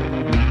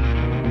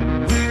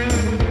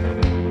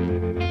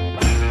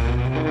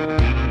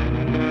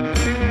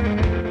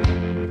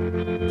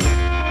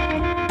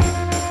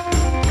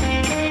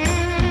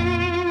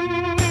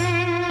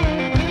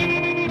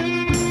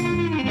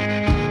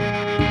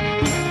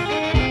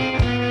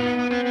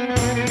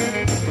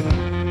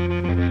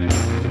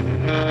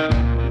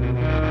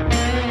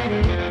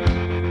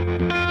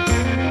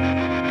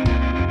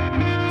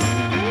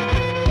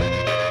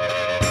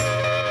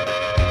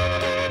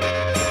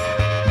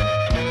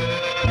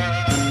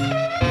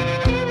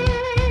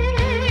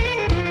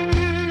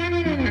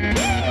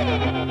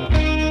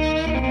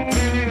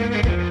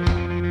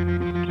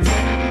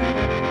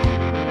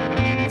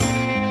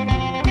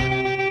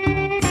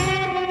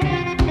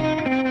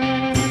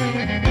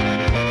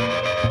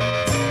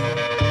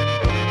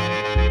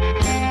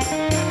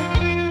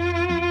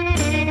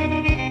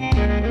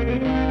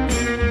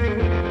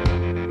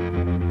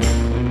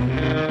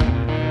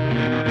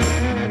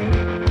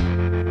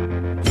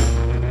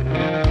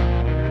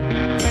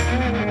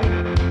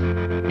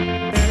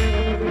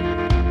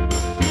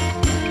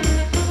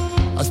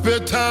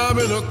 Spent time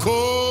in a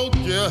cold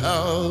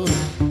jailhouse,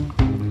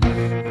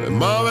 and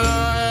Mom and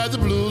I had the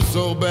blues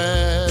so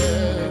bad.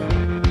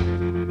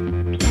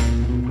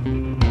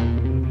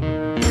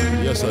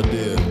 Yes, I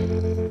did.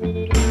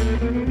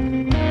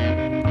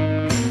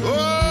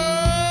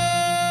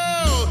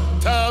 Oh,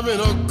 time in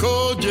a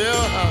cold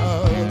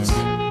jailhouse,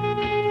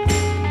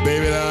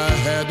 baby, and I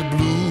had the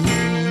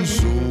blues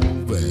so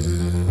bad.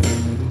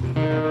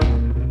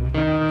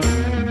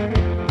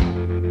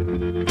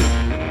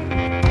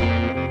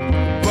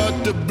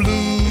 The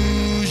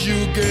blues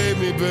you gave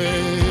me,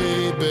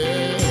 baby,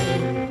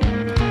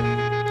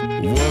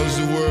 was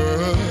the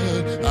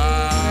word I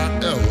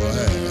ever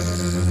had.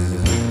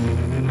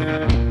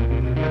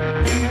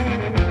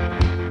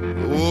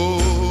 Oh.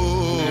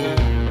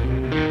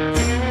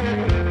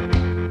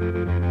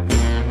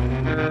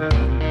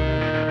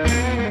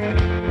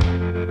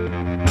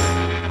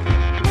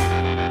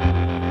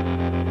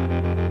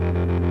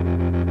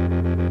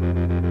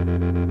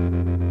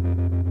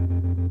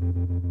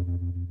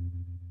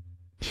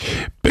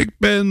 Big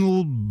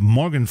Bill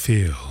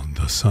Morganfield,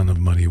 the son of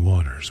Muddy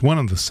Waters, one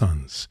of the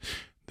sons.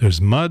 There's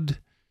Mud,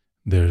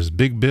 there's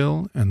Big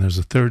Bill, and there's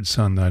a third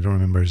son that I don't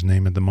remember his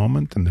name at the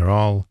moment, and they're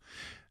all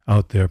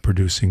out there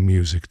producing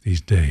music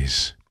these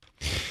days.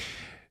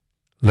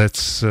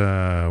 Let's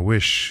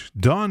wish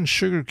Don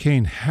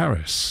Sugarcane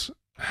Harris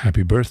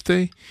happy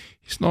birthday.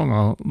 He's no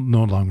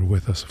longer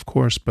with us, of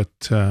course,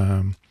 but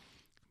born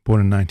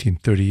in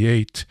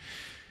 1938.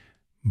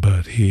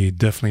 But he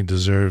definitely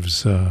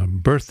deserves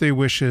birthday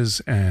wishes,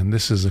 and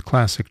this is a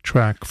classic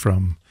track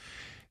from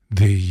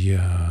the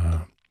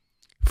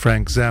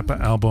Frank Zappa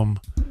album,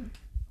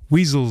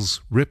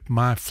 Weasels Rip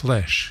My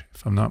Flesh,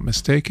 if I'm not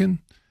mistaken,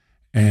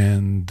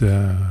 and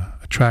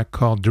a track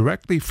called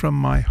Directly From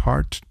My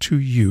Heart to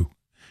You.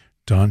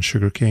 Don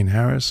Sugarcane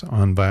Harris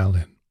on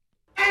violin.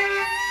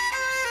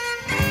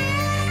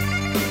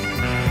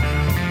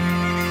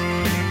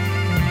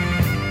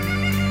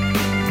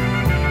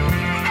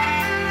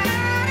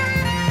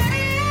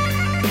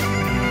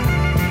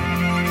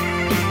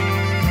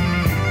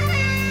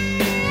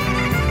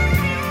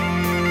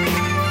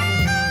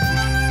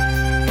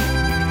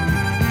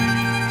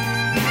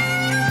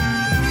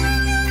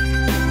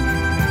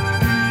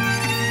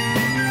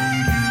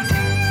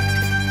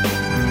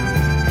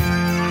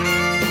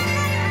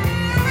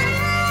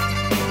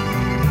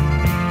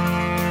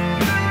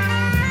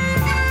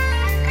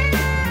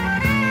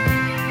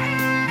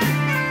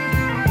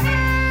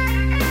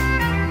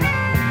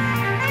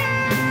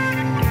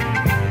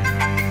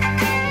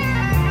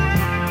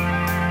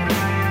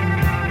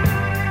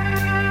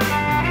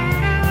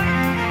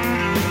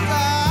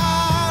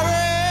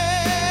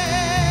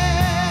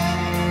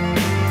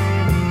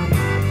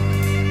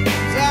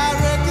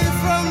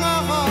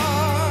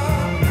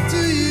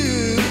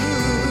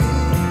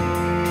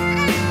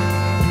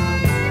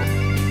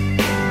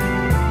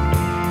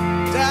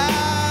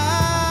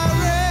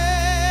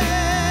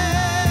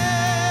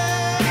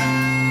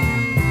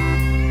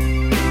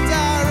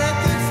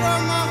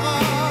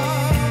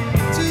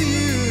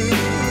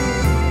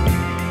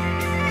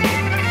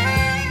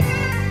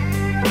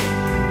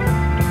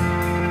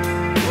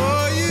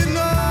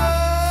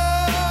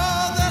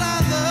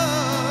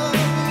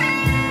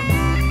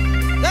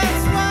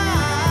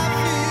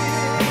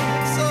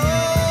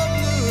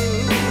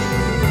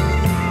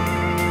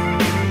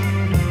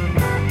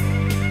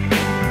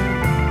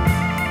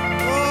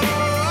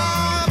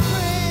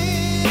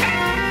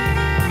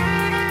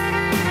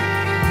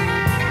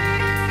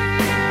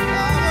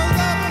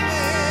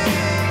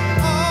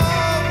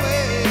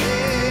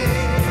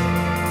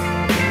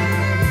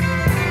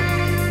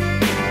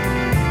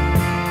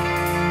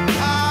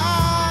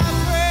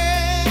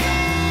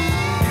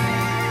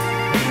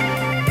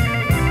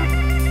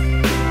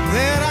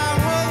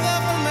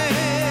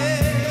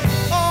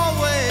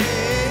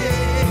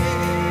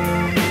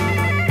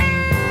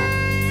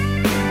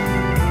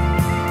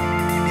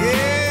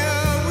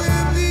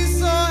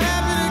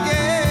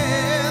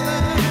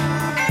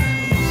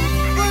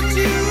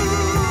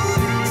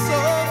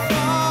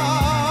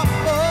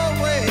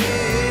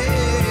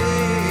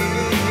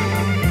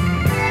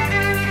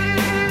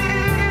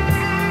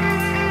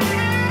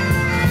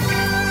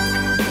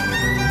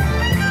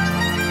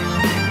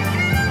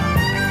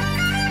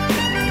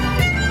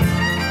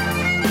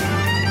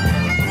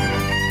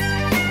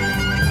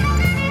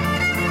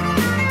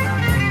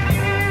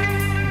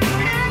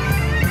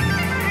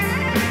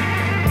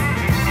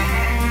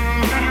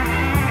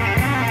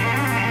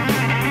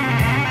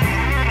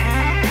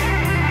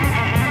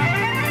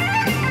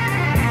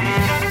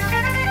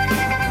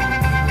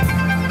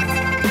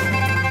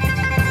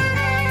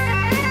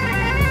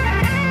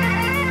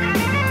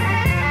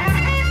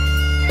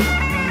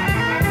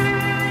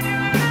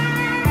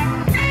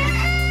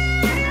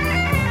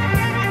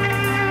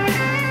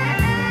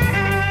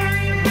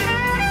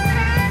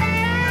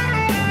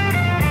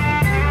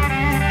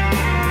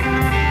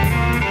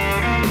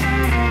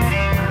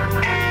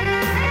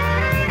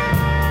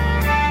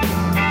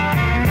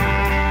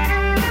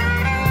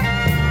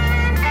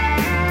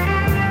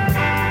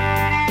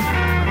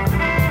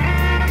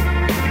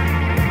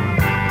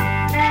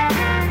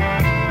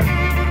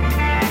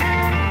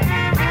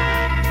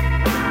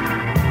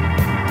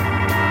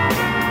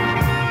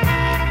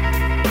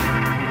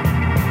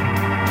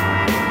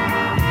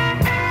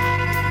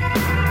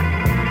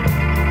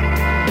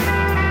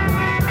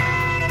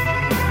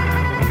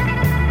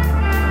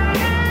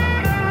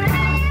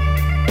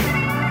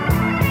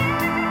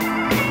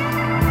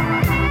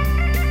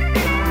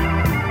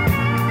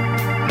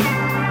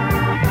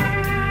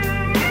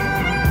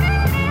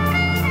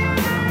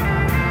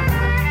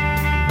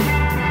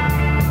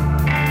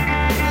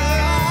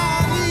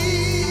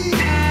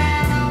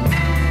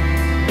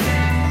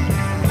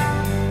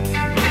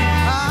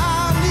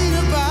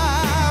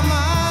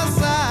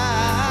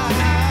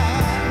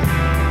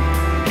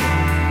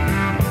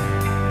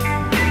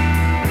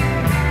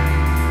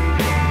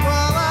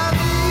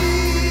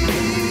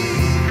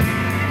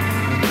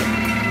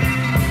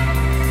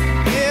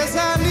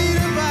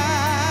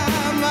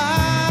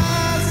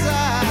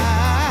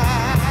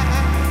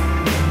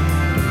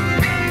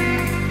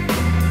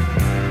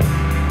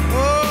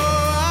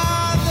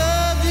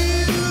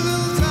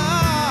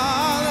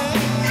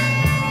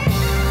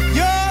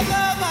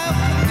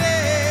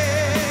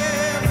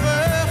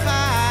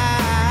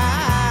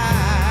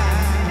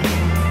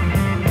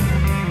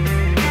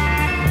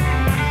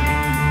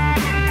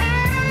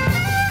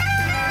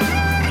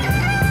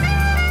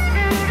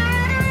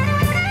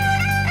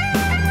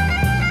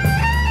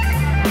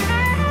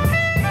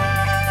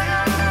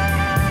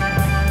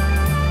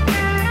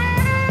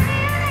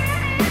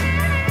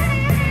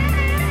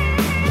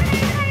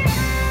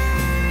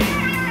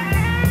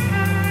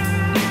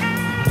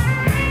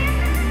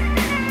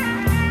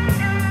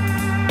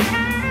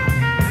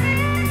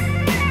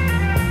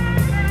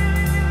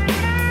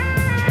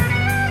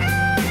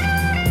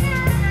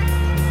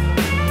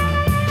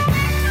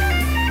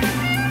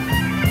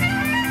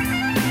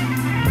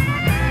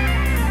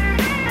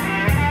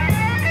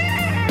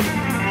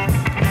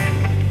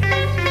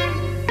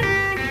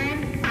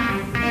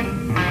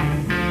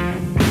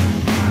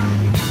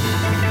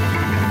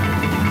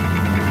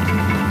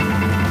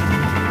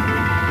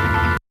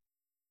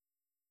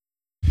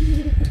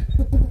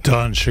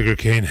 Don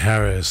Sugarcane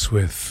Harris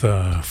with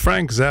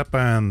Frank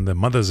Zappa and the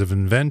Mothers of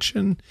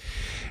Invention.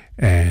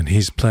 And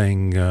he's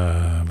playing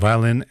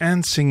violin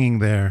and singing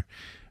there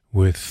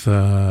with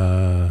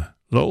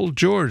Lowell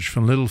George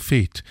from Little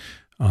Feat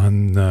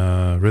on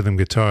rhythm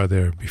guitar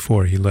there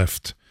before he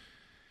left.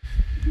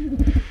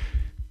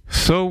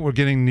 So we're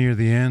getting near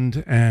the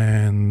end,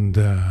 and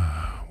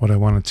what I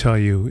want to tell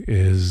you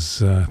is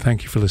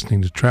thank you for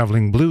listening to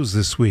Traveling Blues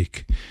this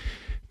week.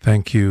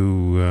 Thank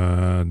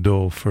you,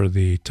 Dole, for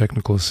the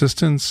technical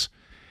assistance,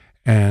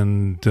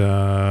 and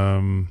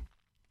I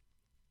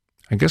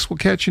guess we'll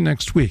catch you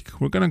next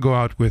week. We're going to go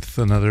out with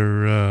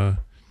another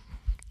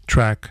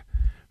track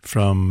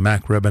from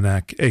Mac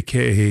Rebenak,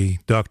 a.k.a.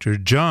 Dr.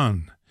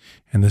 John,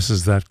 and this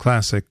is that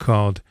classic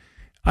called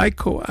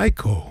Aiko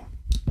Aiko.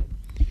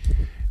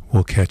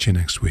 We'll catch you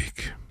next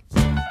week.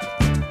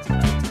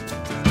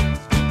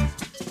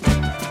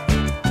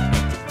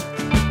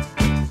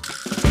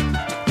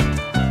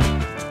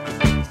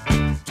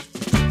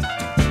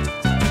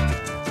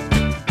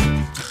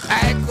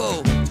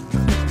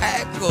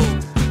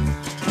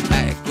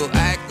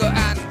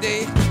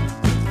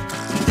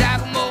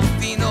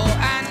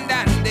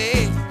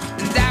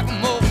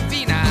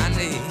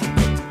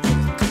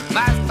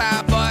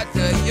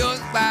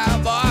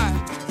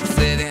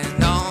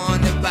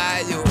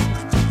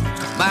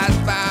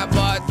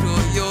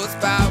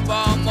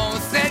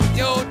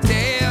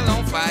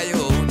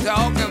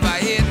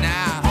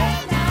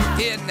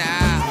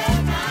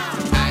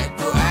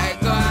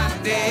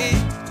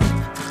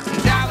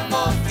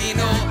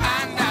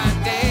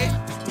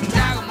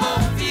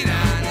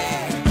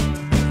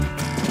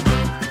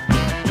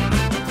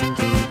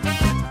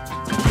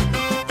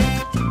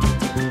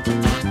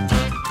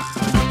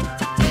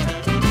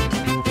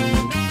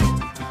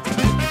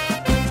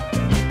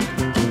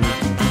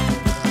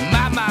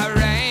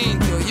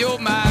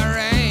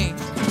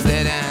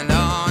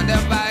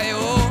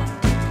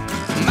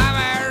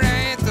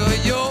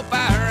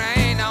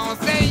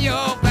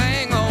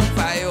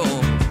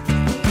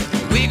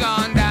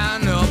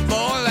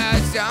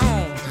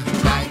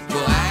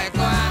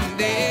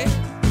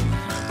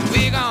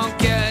 We gon'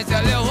 catch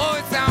a little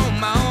horse on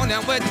my own,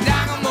 and we're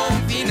down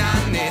on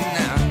Finale.